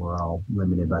 And we're all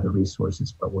limited by the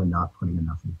resources, but we're not putting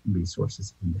enough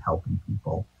resources into helping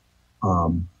people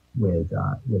with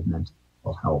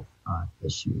mental health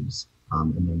issues.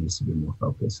 And there needs to be more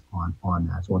focus on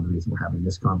that. It's one of the reasons we're having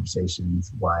this conversation.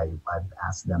 It's why I've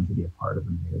asked them to be a part of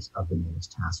the mayor's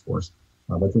task force.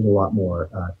 but there's a lot more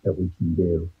that we can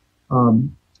do.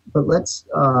 But let's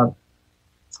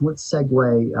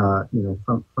segue,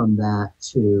 from that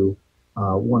to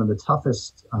one of the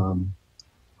toughest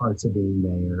parts of being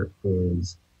mayor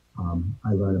is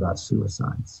I learned about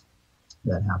suicides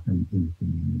that happen in the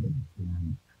community,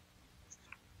 and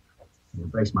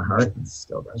it breaks my heart, and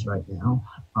still does right now,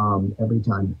 every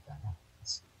time that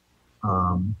happens.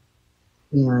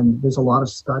 And there's a lot of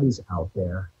studies out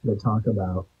there that talk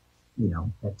about,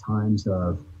 at times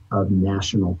of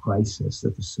national crisis,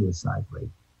 that the suicide rate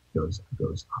goes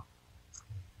up.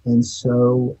 And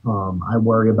so I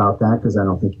worry about that because I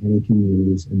don't think any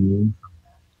community is immune from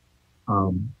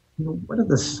that. What are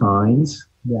the signs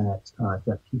that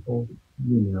people,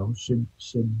 should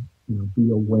be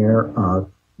aware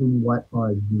of? And what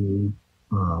are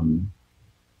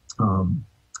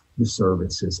the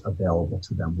services available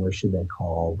to them? Where should they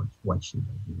call? What should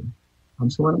they do?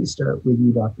 So why don't we start with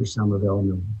you, Dr. Somerville,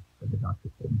 and then with Dr.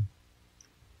 Pullman.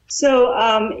 So,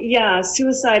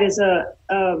 suicide is a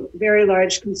very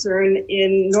large concern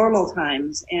in normal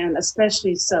times, and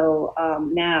especially so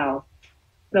now.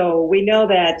 So we know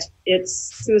that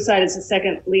suicide is the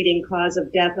second leading cause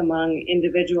of death among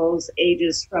individuals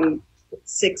ages from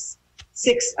 10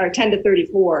 to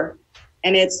 34,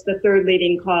 and it's the third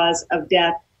leading cause of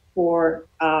death for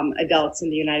adults in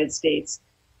the United States.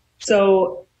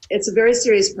 So it's a very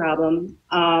serious problem.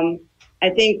 I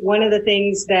think one of the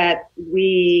things that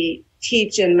we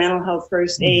teach in mental health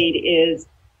first aid is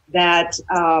that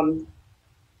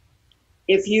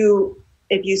if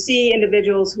you see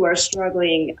individuals who are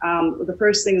struggling, the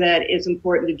first thing that is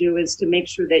important to do is to make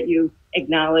sure that you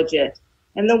acknowledge it.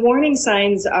 And the warning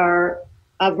signs are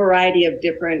a variety of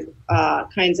different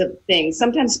kinds of things.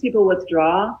 Sometimes people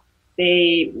withdraw.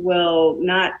 They will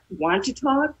not want to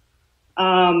talk.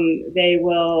 They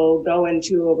will go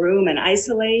into a room and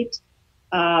isolate.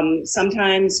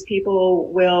 Sometimes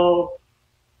people will,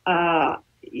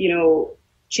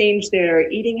 change their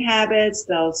eating habits.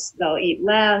 They'll eat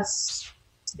less.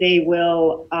 They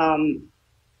will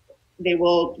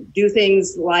do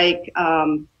things like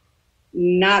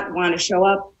not want to show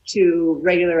up to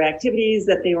regular activities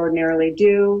that they ordinarily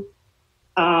do.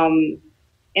 And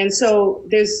so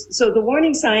the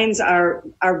warning signs are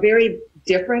very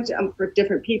different for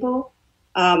different people.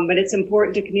 But it's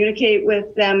important to communicate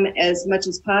with them as much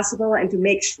as possible and to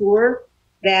make sure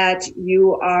that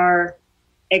you are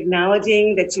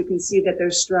acknowledging that you can see that they're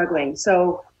struggling.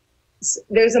 So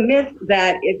there's a myth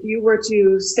that if you were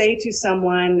to say to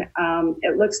someone,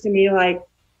 it looks to me like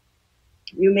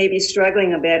you may be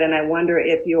struggling a bit, and I wonder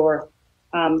if you're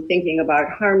thinking about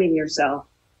harming yourself,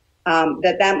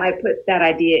 that might put that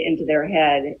idea into their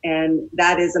head. And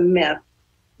that is a myth,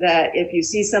 that if you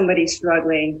see somebody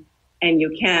struggling, and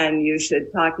you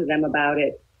should talk to them about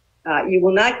it. You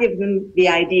will not give them the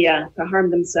idea to harm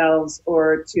themselves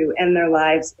or to end their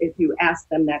lives if you ask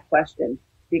them that question.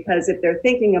 Because if they're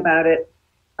thinking about it,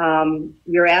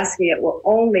 you're asking it will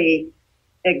only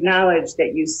acknowledge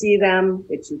that you see them,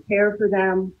 that you care for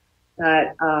them,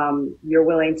 that you're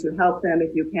willing to help them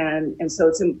if you can. And so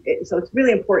it's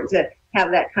really important to have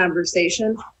that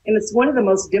conversation. And it's one of the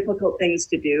most difficult things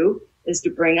to do, is to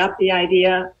bring up the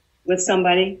idea with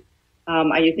somebody.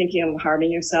 Are you thinking of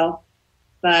harming yourself?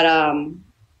 But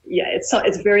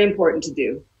it's very important to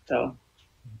do. So,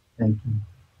 thank you,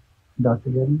 Dr.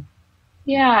 Gooden.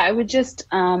 Yeah, I would just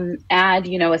add,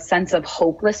 a sense of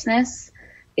hopelessness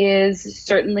is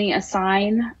certainly a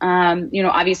sign.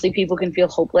 Obviously people can feel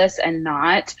hopeless and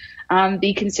not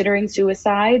be considering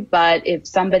suicide, but if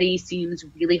somebody seems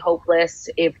really hopeless,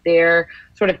 if they're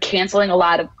sort of canceling a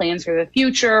lot of plans for the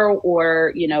future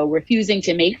or, refusing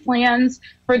to make plans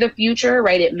for the future,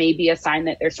 right, it may be a sign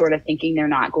that they're sort of thinking they're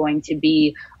not going to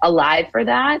be alive for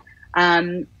that.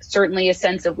 Certainly a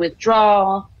sense of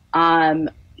withdrawal,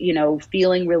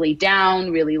 feeling really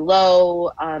down, really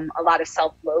low, a lot of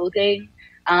self-loathing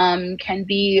can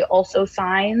be also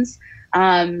signs.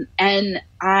 And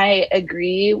I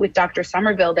agree with Dr.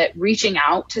 Somerville that reaching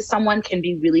out to someone can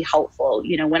be really helpful.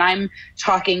 When I'm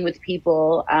talking with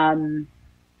people,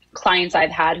 clients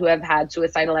I've had who have had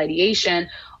suicidal ideation,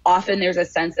 often there's a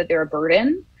sense that they're a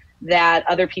burden, that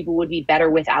other people would be better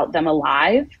without them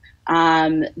alive,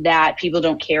 that people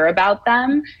don't care about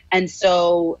them. And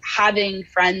so having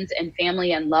friends and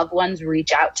family and loved ones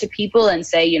reach out to people and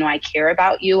say, I care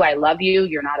about you, I love you,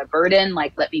 you're not a burden,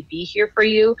 like, let me be here for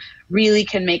you, really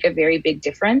can make a very big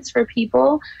difference for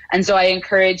people. And so I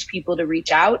encourage people to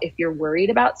reach out if you're worried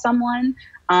about someone.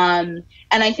 And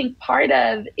I think part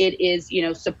of it is,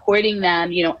 supporting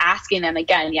them, asking them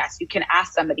again, yes, you can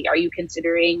ask somebody, are you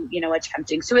considering,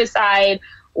 attempting suicide?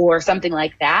 or something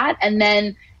like that. And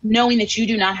then knowing that you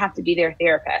do not have to be their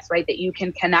therapist, right? That you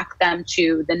can connect them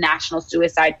to the National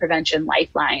Suicide Prevention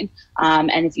Lifeline.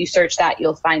 And if you search that,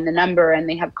 you'll find the number, and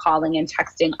they have calling and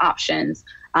texting options,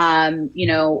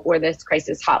 or this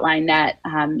crisis hotline that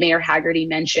Mayor Hagerty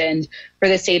mentioned for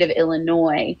the state of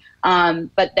Illinois.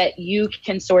 But that you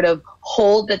can sort of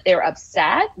hold that they're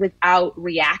upset without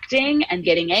reacting and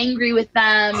getting angry with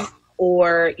them,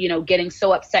 or, getting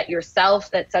so upset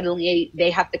yourself that suddenly they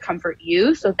have to comfort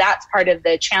you. So that's part of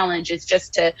the challenge, is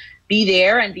just to be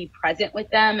there and be present with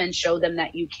them and show them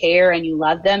that you care and you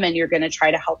love them, and you're going to try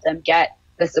to help them get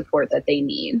the support that they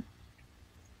need.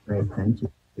 Great, thank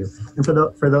you. And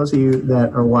for those of you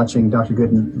that are watching, Dr.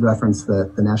 Gooden referenced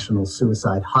the National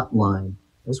Suicide Hotline.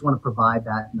 I just want to provide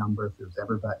that number if there's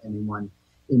ever anyone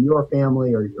in your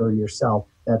family or yourself.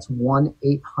 That's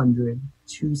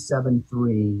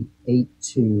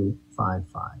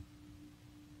 1-800-273-8255.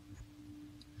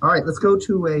 All right, let's go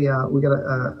to we got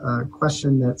a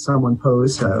question that someone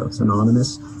posed. It's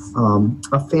anonymous.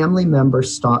 A family member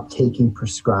stopped taking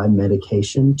prescribed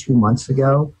medication 2 months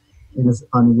ago and is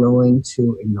unwilling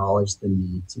to acknowledge the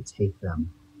need to take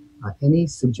them. Any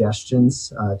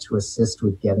suggestions to assist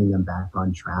with getting them back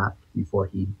on track before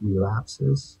he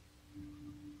relapses?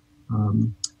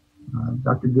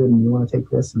 Dr. Gooden, you want to take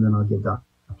this, and then I'll give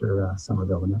Dr.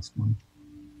 Somerville the next one.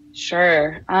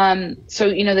 Sure. So,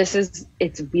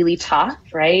 it's really tough,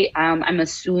 right? I'm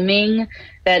assuming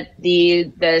that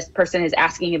this person is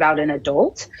asking about an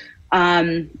adult.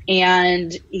 And,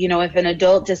 if an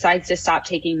adult decides to stop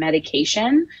taking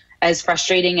medication, as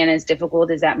frustrating and as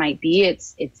difficult as that might be,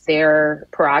 it's their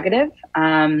prerogative.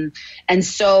 And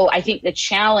so I think the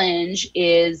challenge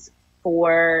is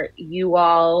for you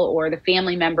all or the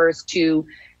family members to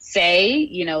say,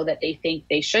 that they think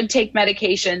they should take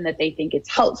medication, that they think it's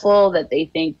helpful, that they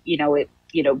think, it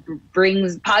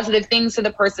brings positive things to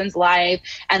the person's life,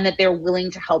 and that they're willing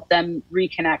to help them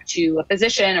reconnect to a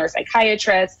physician or a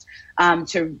psychiatrist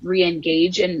to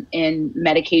re-engage in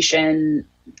medication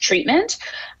treatment.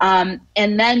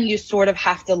 And then you sort of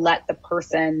have to let the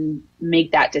person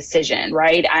make that decision,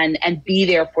 right? And be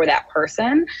there for that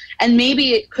person. And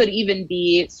maybe it could even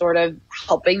be sort of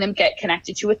helping them get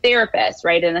connected to a therapist,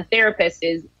 right? And a therapist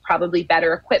is probably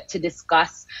better equipped to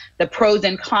discuss the pros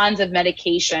and cons of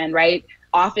medication, right?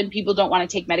 Often people don't want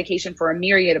to take medication for a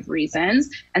myriad of reasons.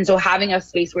 And so having a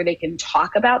space where they can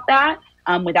talk about that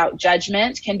without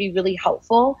judgment can be really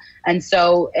helpful. And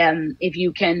so if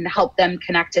you can help them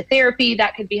connect to therapy,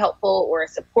 that could be helpful, or a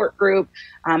support group.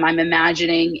 I'm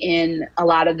imagining in a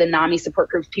lot of the NAMI support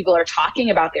groups, people are talking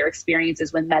about their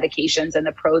experiences with medications and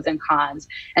the pros and cons.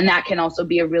 And that can also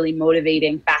be a really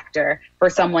motivating factor for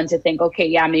someone to think, okay,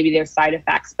 yeah, maybe there's side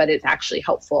effects, but it's actually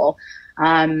helpful.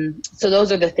 So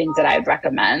those are the things that I'd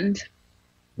recommend.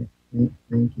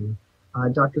 Thank you.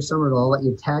 Dr. Somerville, I'll let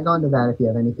you tag on to that if you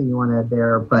have anything you want to add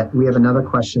there. But we have another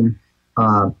question.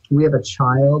 We have a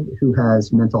child who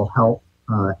has mental health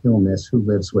illness who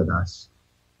lives with us.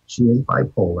 She is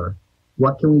bipolar.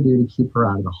 What can we do to keep her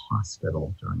out of the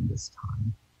hospital during this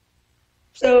time?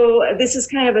 So this is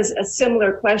kind of a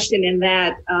similar question in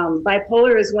that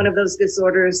bipolar is one of those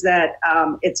disorders that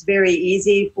it's very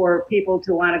easy for people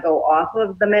to want to go off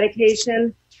of the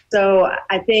medication. So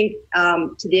I think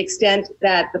to the extent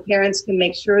that the parents can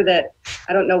make sure that,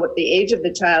 I don't know what the age of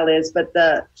the child is, but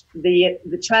the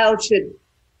child should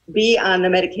be on the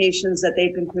medications that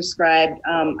they've been prescribed.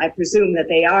 I presume that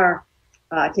they are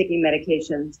taking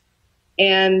medications,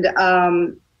 and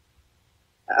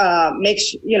make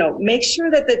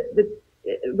sure that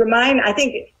I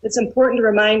think it's important to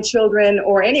remind children,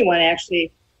 or anyone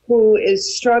actually, who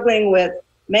is struggling with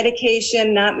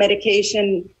medication, not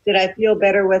medication, did I feel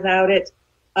better without it,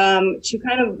 to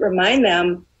kind of remind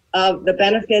them of the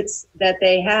benefits that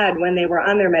they had when they were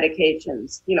on their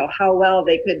medications, how well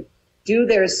they could do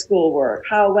their schoolwork,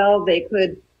 how well they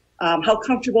could, how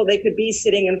comfortable they could be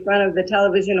sitting in front of the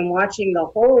television and watching the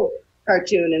whole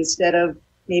cartoon instead of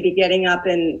maybe getting up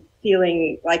and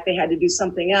feeling like they had to do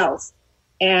something else.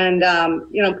 And,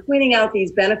 pointing out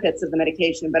these benefits of the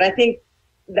medication. But I think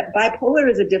that bipolar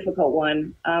is a difficult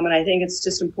one. And I think it's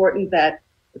just important that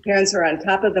the parents are on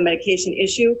top of the medication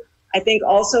issue. I think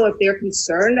also if they're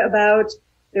concerned about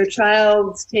their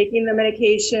child's taking the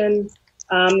medication,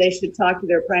 they should talk to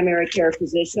their primary care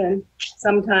physician.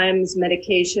 Sometimes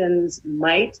medications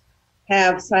might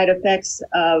have side effects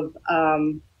of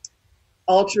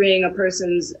altering a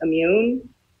person's immune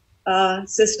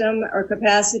system or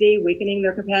capacity, weakening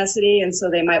their capacity. And so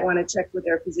they might want to check with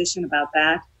their physician about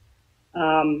that.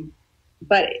 And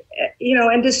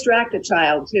distract a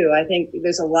child too. I think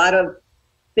there's a lot of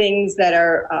things that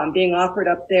are being offered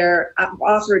up there,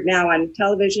 offered now on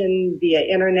television, via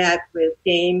internet, with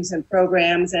games and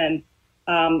programs. And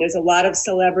there's a lot of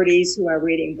celebrities who are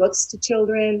reading books to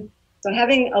children. So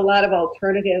having a lot of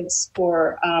alternatives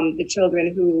for the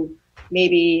children who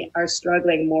maybe are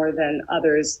struggling more than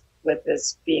others with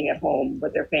this being at home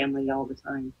with their family all the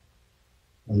time.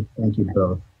 Thank you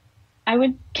both.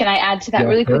 Can I add to that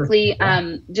really quickly?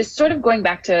 Yeah. Just sort of going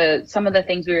back to some of the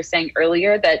things we were saying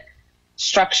earlier, that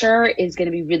structure is going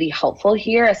to be really helpful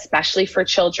here, especially for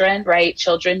children, right?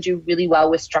 Children do really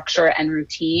well with structure and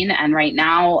routine. And right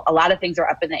now, a lot of things are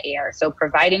up in the air. So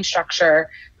providing structure,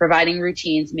 providing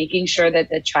routines, making sure that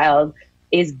the child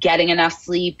is getting enough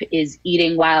sleep, is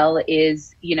eating well,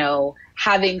 is,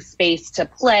 having space to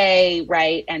play,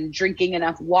 right? And drinking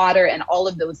enough water and all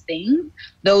of those things.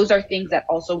 Those are things that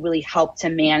also really help to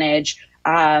manage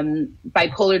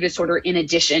bipolar disorder in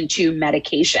addition to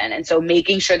medication. And so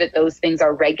making sure that those things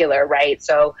are regular, right?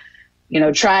 So,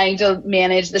 trying to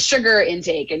manage the sugar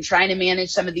intake and trying to manage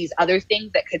some of these other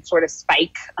things that could sort of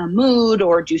spike a mood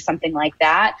or do something like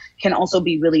that can also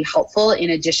be really helpful in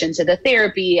addition to the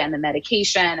therapy and the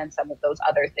medication and some of those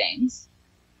other things.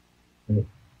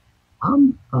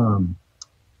 I'm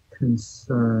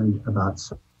concerned about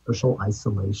social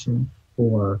isolation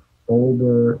for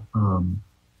older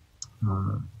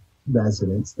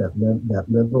residents that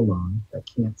live alone, that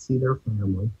can't see their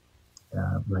family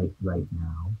right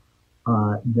now,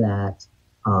 that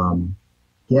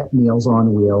get Meals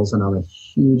on Wheels, and I'm a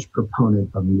huge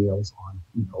proponent of Meals on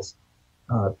Wheels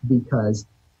because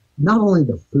not only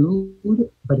the food,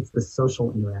 but it's the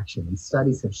social interaction. And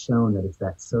studies have shown that it's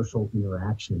that social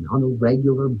interaction on a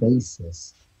regular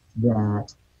basis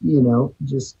that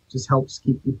just helps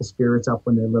keep people's spirits up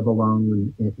when they live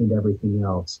alone and everything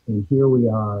else. And here we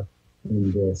are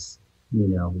in this,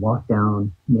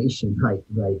 lockdown nation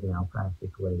right now,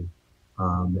 practically.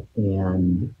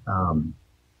 And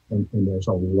there's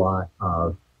a lot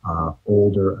of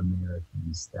older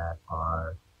Americans that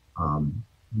are,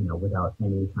 without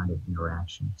any kind of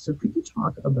interaction. So could you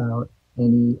talk about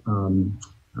any,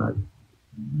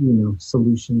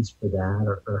 solutions for that,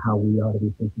 or how we ought to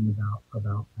be thinking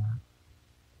about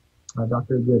that?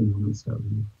 Dr. Gooden, I'm going to start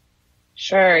with you.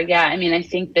 Sure. Yeah. I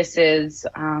think this is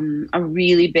a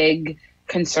really big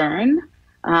concern.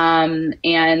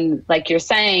 And like you're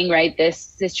saying, right, this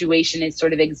situation is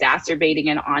sort of exacerbating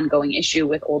an ongoing issue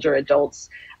with older adults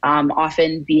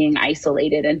often being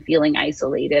isolated and feeling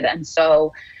isolated. And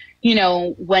so,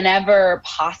 whenever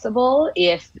possible,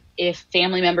 if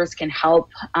family members can help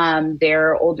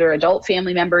their older adult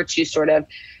family member to sort of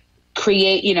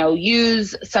create,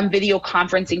 use some video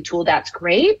conferencing tool, that's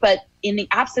great. But in the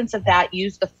absence of that,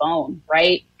 use the phone,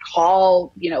 right?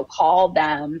 Call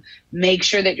them, make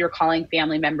sure that you're calling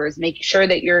family members, make sure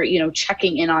that you're,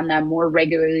 checking in on them more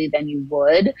regularly than you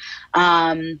would.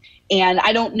 And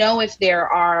I don't know if there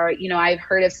are, I've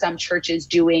heard of some churches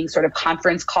doing sort of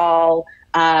conference call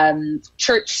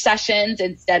church sessions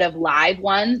instead of live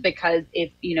ones, because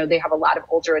if they have a lot of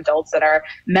older adults that are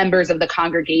members of the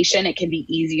congregation, it can be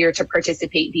easier to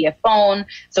participate via phone.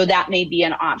 So that may be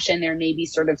an option. There may be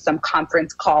sort of some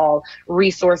conference call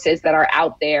resources that are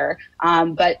out there.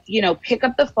 But pick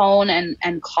up the phone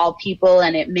and call people,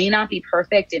 and it may not be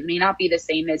perfect. It may not be the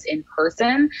same as in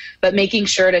person, but making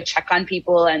sure to check on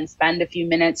people and spend a few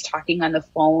minutes talking on the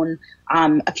phone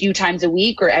a few times a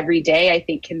week or every day, I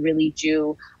think can really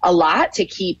do a lot to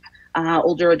keep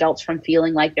older adults from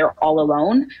feeling like they're all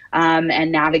alone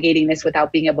and navigating this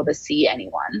without being able to see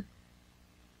anyone.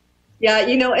 Yeah,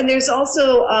 and there's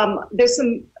also, there's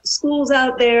some schools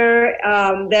out there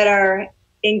that are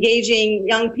engaging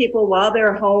young people while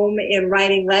they're home in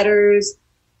writing letters,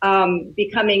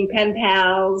 becoming pen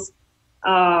pals,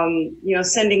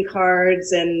 sending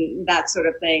cards and that sort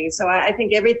of thing. So I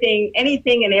think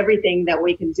anything and everything that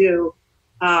we can do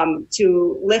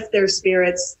to lift their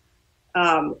spirits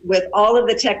with all of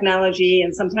the technology,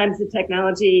 and sometimes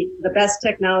the best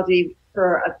technology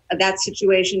for that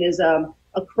situation is a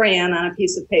crayon on a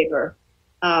piece of paper,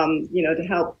 to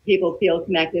help people feel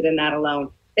connected and not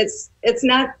alone. It's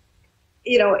not,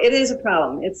 it is a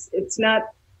problem. It's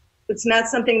not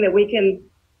something that we can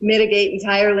mitigate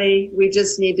entirely. We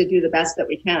just need to do the best that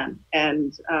we can,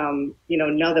 and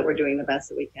know that we're doing the best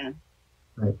that we can.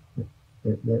 Right.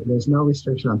 There's no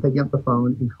restriction on picking up the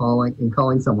phone and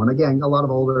calling someone. Again, a lot of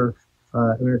older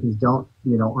Americans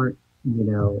aren't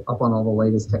up on all the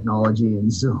latest technology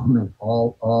and Zoom and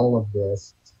all of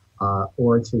this,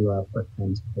 or to put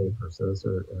pen to paper. So those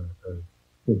are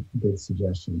good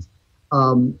suggestions.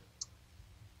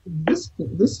 This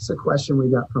is a question we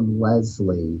got from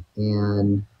Leslie,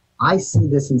 and I see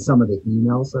this in some of the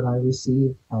emails that I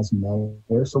receive as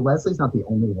mayor. So Leslie's not the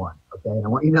only one, okay? And I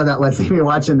want you to know that, Leslie, if you're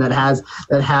watching, that has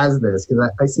this,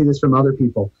 because I see this from other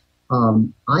people.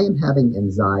 I am having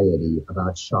anxiety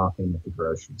about shopping at the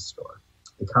grocery store.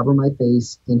 I cover my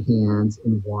face and hands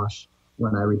and wash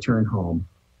when I return home.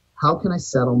 How can I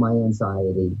settle my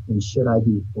anxiety, and should I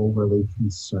be overly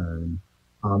concerned?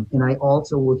 And I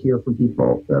also will hear from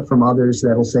people, from others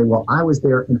that will say, well, I was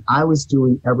there and I was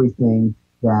doing everything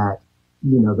that,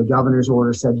 the governor's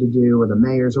order said to do, or the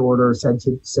mayor's order said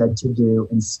to do,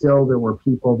 and still there were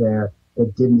people there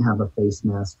that didn't have a face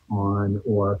mask on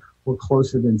or were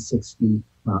closer than 6 feet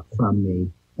from me.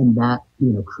 And that,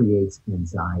 creates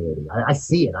anxiety. I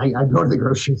see it. I go to the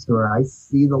grocery store. I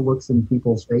see the looks in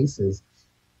people's faces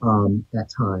at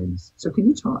times. So can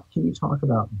you talk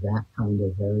about that kind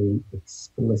of very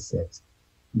explicit,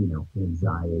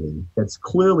 anxiety that's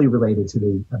clearly related to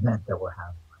the event that we're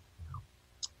having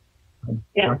right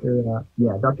now?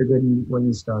 Yeah. Dr. Gooden, when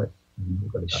you start.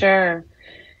 Sure.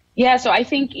 Yeah. So I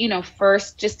think,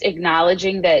 first just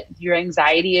acknowledging that your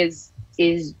anxiety is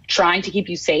trying to keep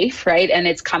you safe, right? And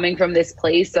it's coming from this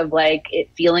place of like it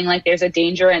feeling like there's a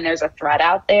danger and there's a threat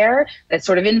out there that's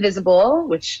sort of invisible,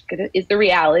 which is the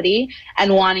reality,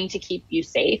 and wanting to keep you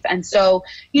safe. And so,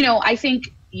 I think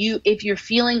if you're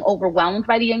feeling overwhelmed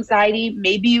by the anxiety,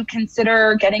 maybe you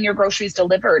consider getting your groceries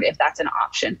delivered if that's an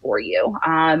option for you.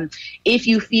 If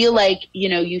you feel like,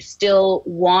 you still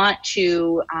want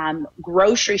to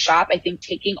grocery shop, I think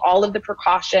taking all of the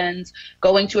precautions,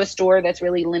 going to a store that's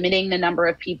really limiting the number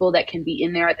of people that can be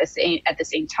in there at the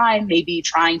same time, maybe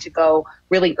trying to go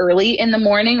really early in the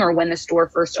morning or when the store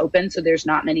first opens so there's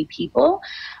not many people.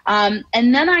 And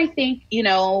then I think,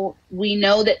 we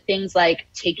know that things like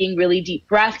taking really deep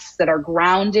breaths that are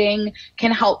grounding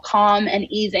can help calm and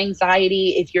ease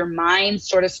anxiety. If your mind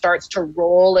sort of starts to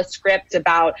roll a script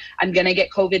about, I'm going to get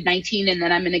COVID-19 and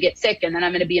then I'm going to get sick and then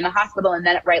I'm going to be in the hospital, and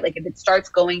then, right, like if it starts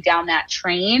going down that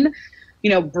train,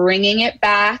 bringing it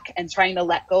back and trying to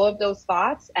let go of those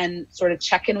thoughts and sort of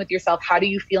check in with yourself. How do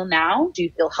you feel now? Do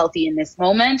you feel healthy in this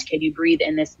moment? Can you breathe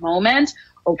in this moment?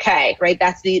 Okay, right?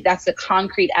 That's the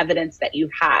concrete evidence that you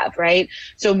have, right?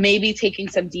 So maybe taking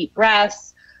some deep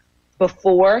breaths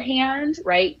beforehand,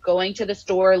 right? Going to the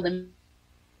store, limiting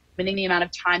the amount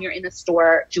of time you're in the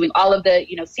store, doing all of the,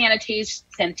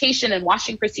 sanitation and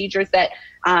washing procedures that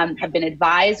have been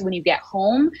advised when you get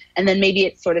home. And then maybe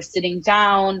it's sort of sitting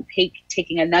down,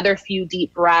 taking another few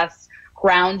deep breaths,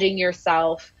 grounding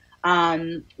yourself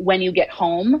when you get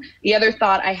home. The other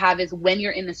thought I have is when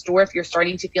you're in the store, if you're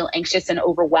starting to feel anxious and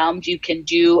overwhelmed, you can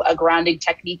do a grounding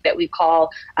technique that we call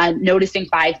noticing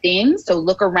 5 things. So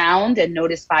look around and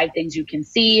notice 5 things you can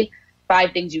see,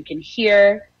 5 things you can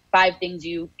hear, 5 things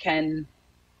you can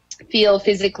feel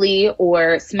physically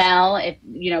or smell. If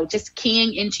just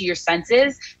keying into your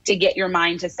senses to get your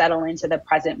mind to settle into the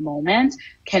present moment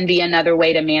can be another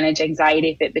way to manage anxiety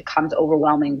if it becomes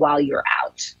overwhelming while you're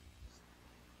out.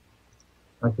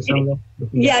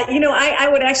 Yeah, I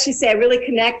would actually say I really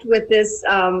connect with this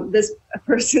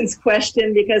person's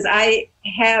question, because I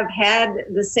have had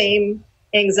the same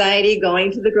anxiety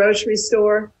going to the grocery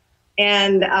store.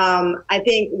 And I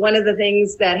think one of the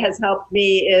things that has helped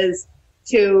me is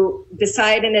to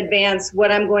decide in advance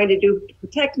what I'm going to do to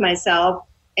protect myself.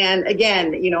 And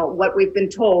again, what we've been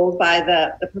told by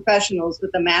the professionals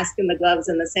with the mask and the gloves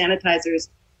and the sanitizers,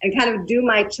 and kind of do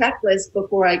my checklist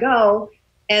before I go.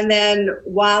 And then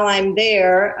while I'm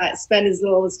there, spend as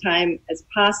little as time as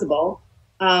possible,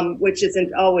 which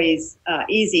isn't always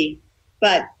easy.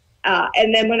 But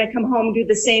and then when I come home, do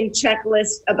the same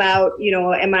checklist about,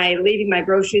 am I leaving my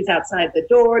groceries outside the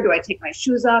door? Do I take my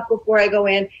shoes off before I go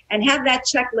in? And have that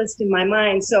checklist in my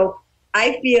mind. So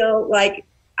I feel like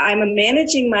I'm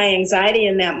managing my anxiety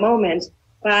in that moment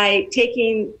by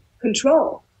taking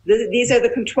control. These are the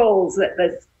controls,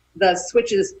 the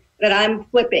switches that I'm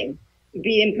flipping to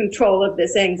be in control of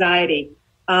this anxiety.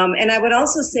 And I would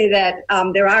also say that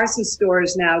there are some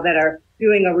stores now that are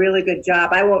doing a really good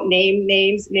job. I won't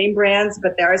name brands,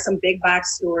 but there are some big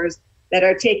box stores that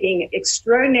are taking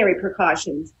extraordinary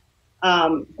precautions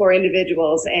for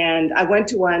individuals. And I went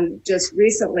to one just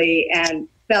recently and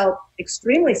felt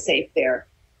extremely safe there,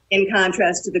 in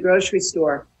contrast to the grocery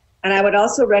store. And I would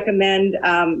also recommend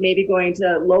maybe going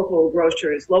to local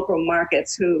grocers, local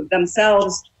markets who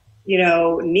themselves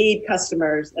need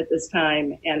customers at this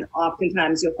time. And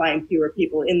oftentimes you'll find fewer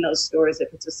people in those stores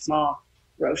if it's a small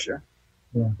grocer.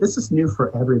 Yeah, this is new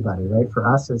for everybody, right? For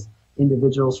us as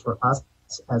individuals, for us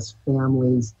as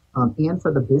families, and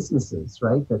for the businesses,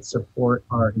 right, that support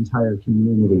our entire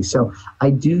community. So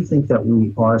I do think that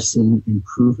we are seeing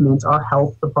improvements. Our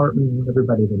health department, I want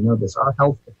everybody to know this, our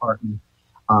health department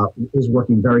is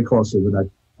working very closely with our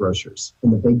grocers in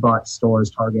the big box stores,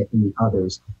 Target and the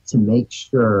others, to make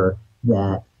sure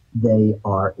that they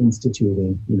are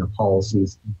instituting,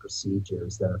 policies and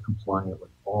procedures that are compliant with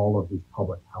all of these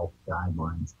public health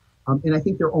guidelines. And I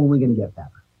think they're only going to get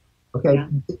better. Okay, yeah.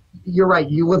 You're right.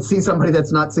 You will see somebody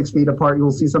that's not 6 feet apart. You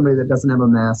will see somebody that doesn't have a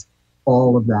mask,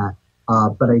 all of that.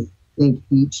 But I think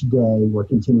each day we're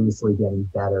continuously getting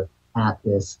better at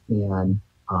this. And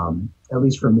at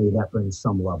least for me, that brings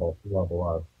some level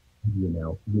of,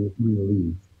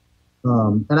 relief.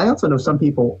 And I also know some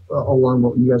people, along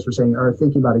what you guys were saying, are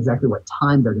thinking about exactly what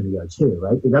time they're going to go too,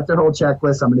 right? They got their whole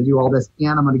checklist. I'm going to do all this,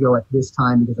 and I'm going to go at this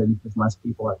time because I think there's less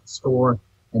people at the store,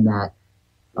 and that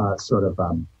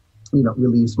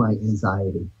relieves my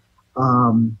anxiety.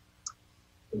 I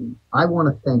want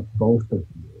to thank both of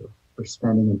you for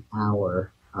spending an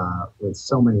hour with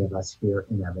so many of us here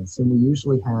in Evanston. We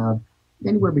usually have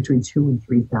anywhere between 2,000 and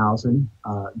 3,000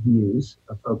 views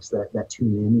of folks that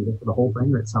tune in either for the whole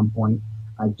thing or at some point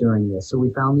during this. So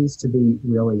we found these to be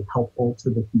really helpful to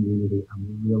the community.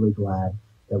 I'm really glad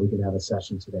that we could have a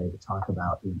session today to talk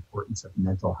about the importance of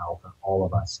mental health and all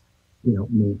of us,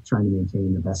 trying to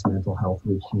maintain the best mental health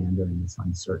we can during this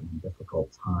uncertain and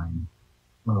difficult time.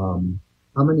 I'm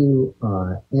going to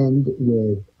end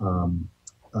with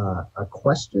a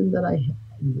question that I'm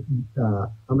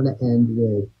going to end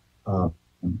with a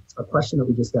question that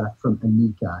we just got from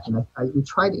Anika. And we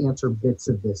tried to answer bits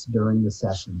of this during the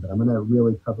session, but I'm going to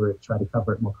really try to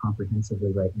cover it more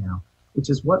comprehensively right now, which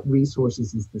is what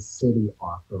resources is the city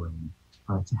offering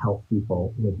to help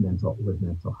people with mental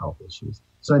health issues.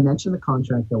 So I mentioned the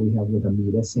contract that we have with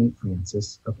Amita St.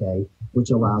 Francis, okay,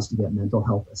 which allows to get mental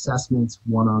health assessments,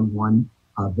 one-on-one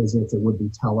visits. It would be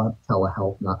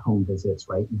telehealth, not home visits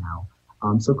right now.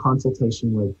 So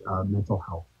consultation with mental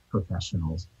health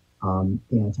professionals. And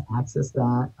to access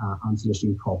that, I'm suggesting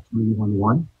you call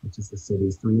 311, which is the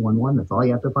city's 311. That's all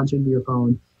you have to punch into your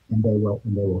phone, and they will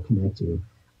connect you.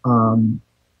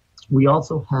 We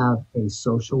also have a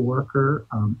social worker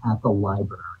at the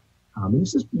library.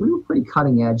 We were pretty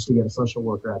cutting edge to get a social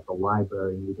worker at the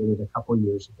library. We did it a couple of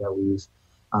years ago. We used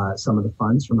some of the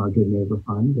funds from our Good Neighbor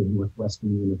Fund at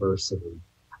Northwestern University.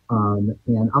 And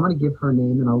I'm going to give her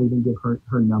name, and I'll even give her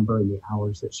number and the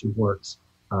hours that she works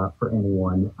for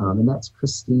anyone. And that's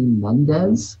Christine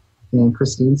Mendez. And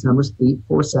Christine's number is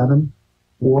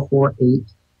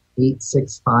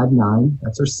 847-448-8659.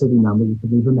 That's her city number. You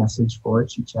can leave a message for it.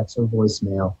 She checks her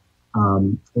voicemail.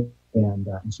 And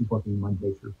she's working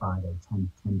Monday through Friday, 10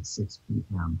 to 6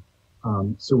 p.m.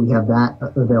 So we have that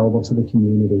available to the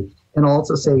community. And I'll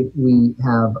also say we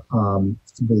have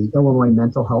the Illinois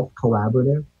Mental Health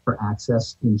Collaborative for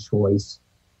access and choice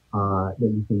that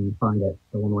you can find at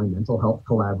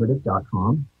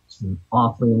IllinoisMentalHealthCollaborative.com. Which is an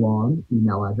awfully long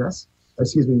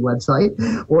website,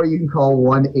 or you can call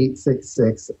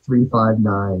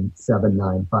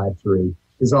 1-866-359-7953.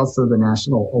 There's also the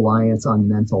National Alliance on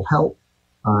Mental Health,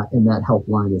 and that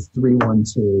helpline is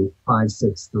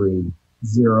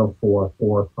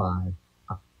 312-563-0445.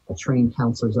 Trained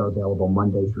counselors are available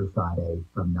Monday through Friday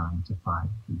from 9 to 5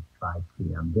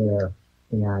 p.m. there.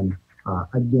 And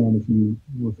again, if you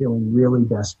were feeling really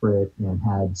desperate and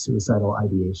had suicidal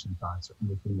ideation thoughts or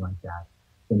anything like that,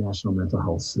 the National Mental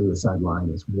Health Suicide Line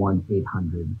is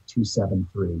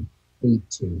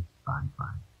 1-800-273-8255.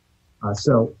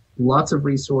 So lots of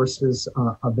resources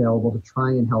available to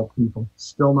try and help people.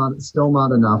 Still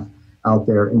not enough out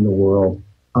there in the world.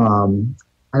 And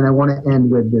I want to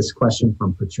end with this question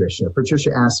from Patricia.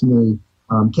 Patricia asked me,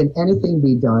 can anything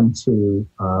be done to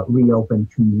reopen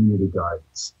community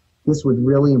gardens? This would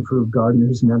really improve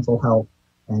gardeners' mental health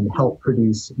and help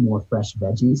produce more fresh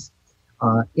veggies.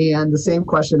 And the same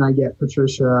question I get,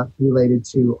 Patricia, related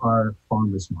to our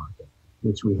farmers market,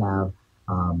 which we have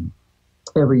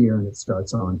every year, and it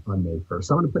starts on May 1st.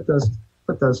 So I'm going to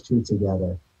put those two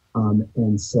together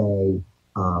and say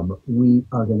we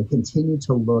are going to continue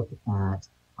to look at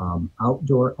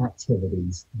outdoor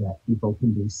activities that people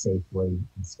can do safely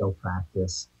and still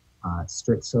practice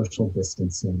strict social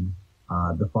distancing.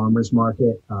 The farmers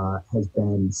market has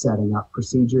been setting up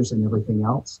procedures and everything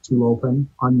else to open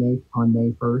on May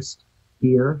 1st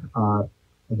here.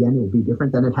 Again, it will be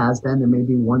different than it has been. There may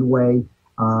be one-way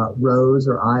rows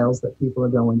or aisles that people are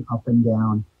going up and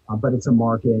down, but it's a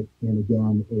market, and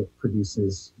again, it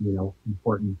produces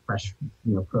important fresh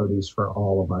produce for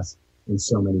all of us and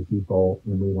so many people,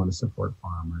 and we want to support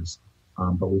farmers,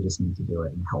 but we just need to do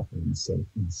it in a healthy and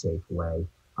safe way.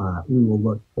 we will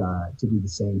look to do the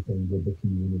same thing with the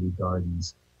community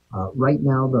gardens. Right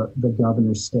now, the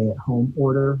governor's stay-at-home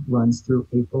order runs through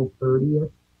April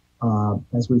 30th.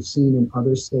 As we've seen in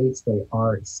other states, they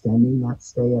are extending that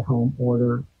stay-at-home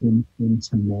order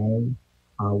into May.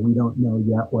 We don't know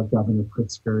yet what Governor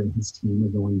Pritzker and his team are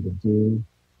going to do.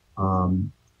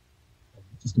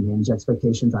 Just to manage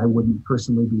expectations, I wouldn't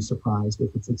personally be surprised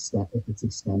if it's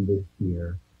extended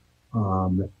here.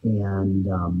 But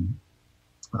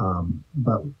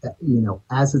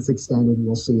as it's extended,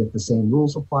 we'll see if the same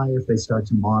rules apply, if they start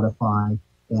to modify.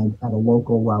 And at a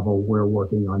local level, we're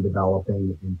working on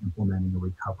developing and implementing a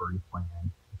recovery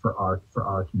plan for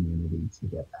our community to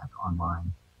get back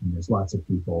online. And there's lots of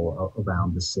people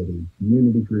around the city,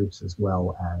 community groups, as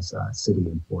well as city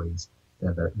employees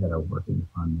that are working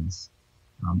on this.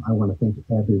 I want to thank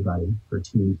everybody for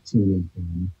tuning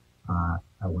in.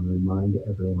 I want to remind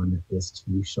everyone that this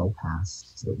too shall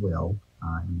pass. It will,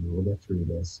 and we will get through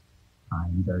this.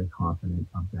 I'm very confident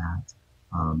of that.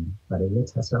 But it will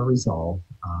test our resolve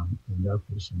and our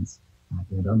patience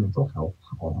and our mental health,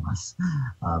 all of us.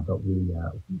 But we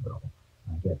will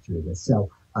get through this. So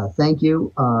thank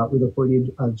you. We look forward to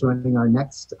you joining our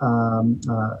next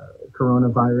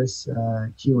coronavirus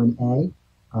Q&A.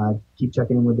 Keep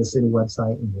checking in with the city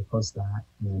website, and we'll post that.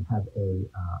 And have a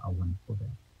wonderful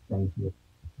day. Thank you.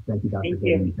 Thank you, Dr.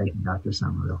 Goodin. Thank you, Dr.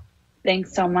 Somerville.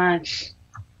 Thanks so much.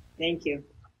 Thank you.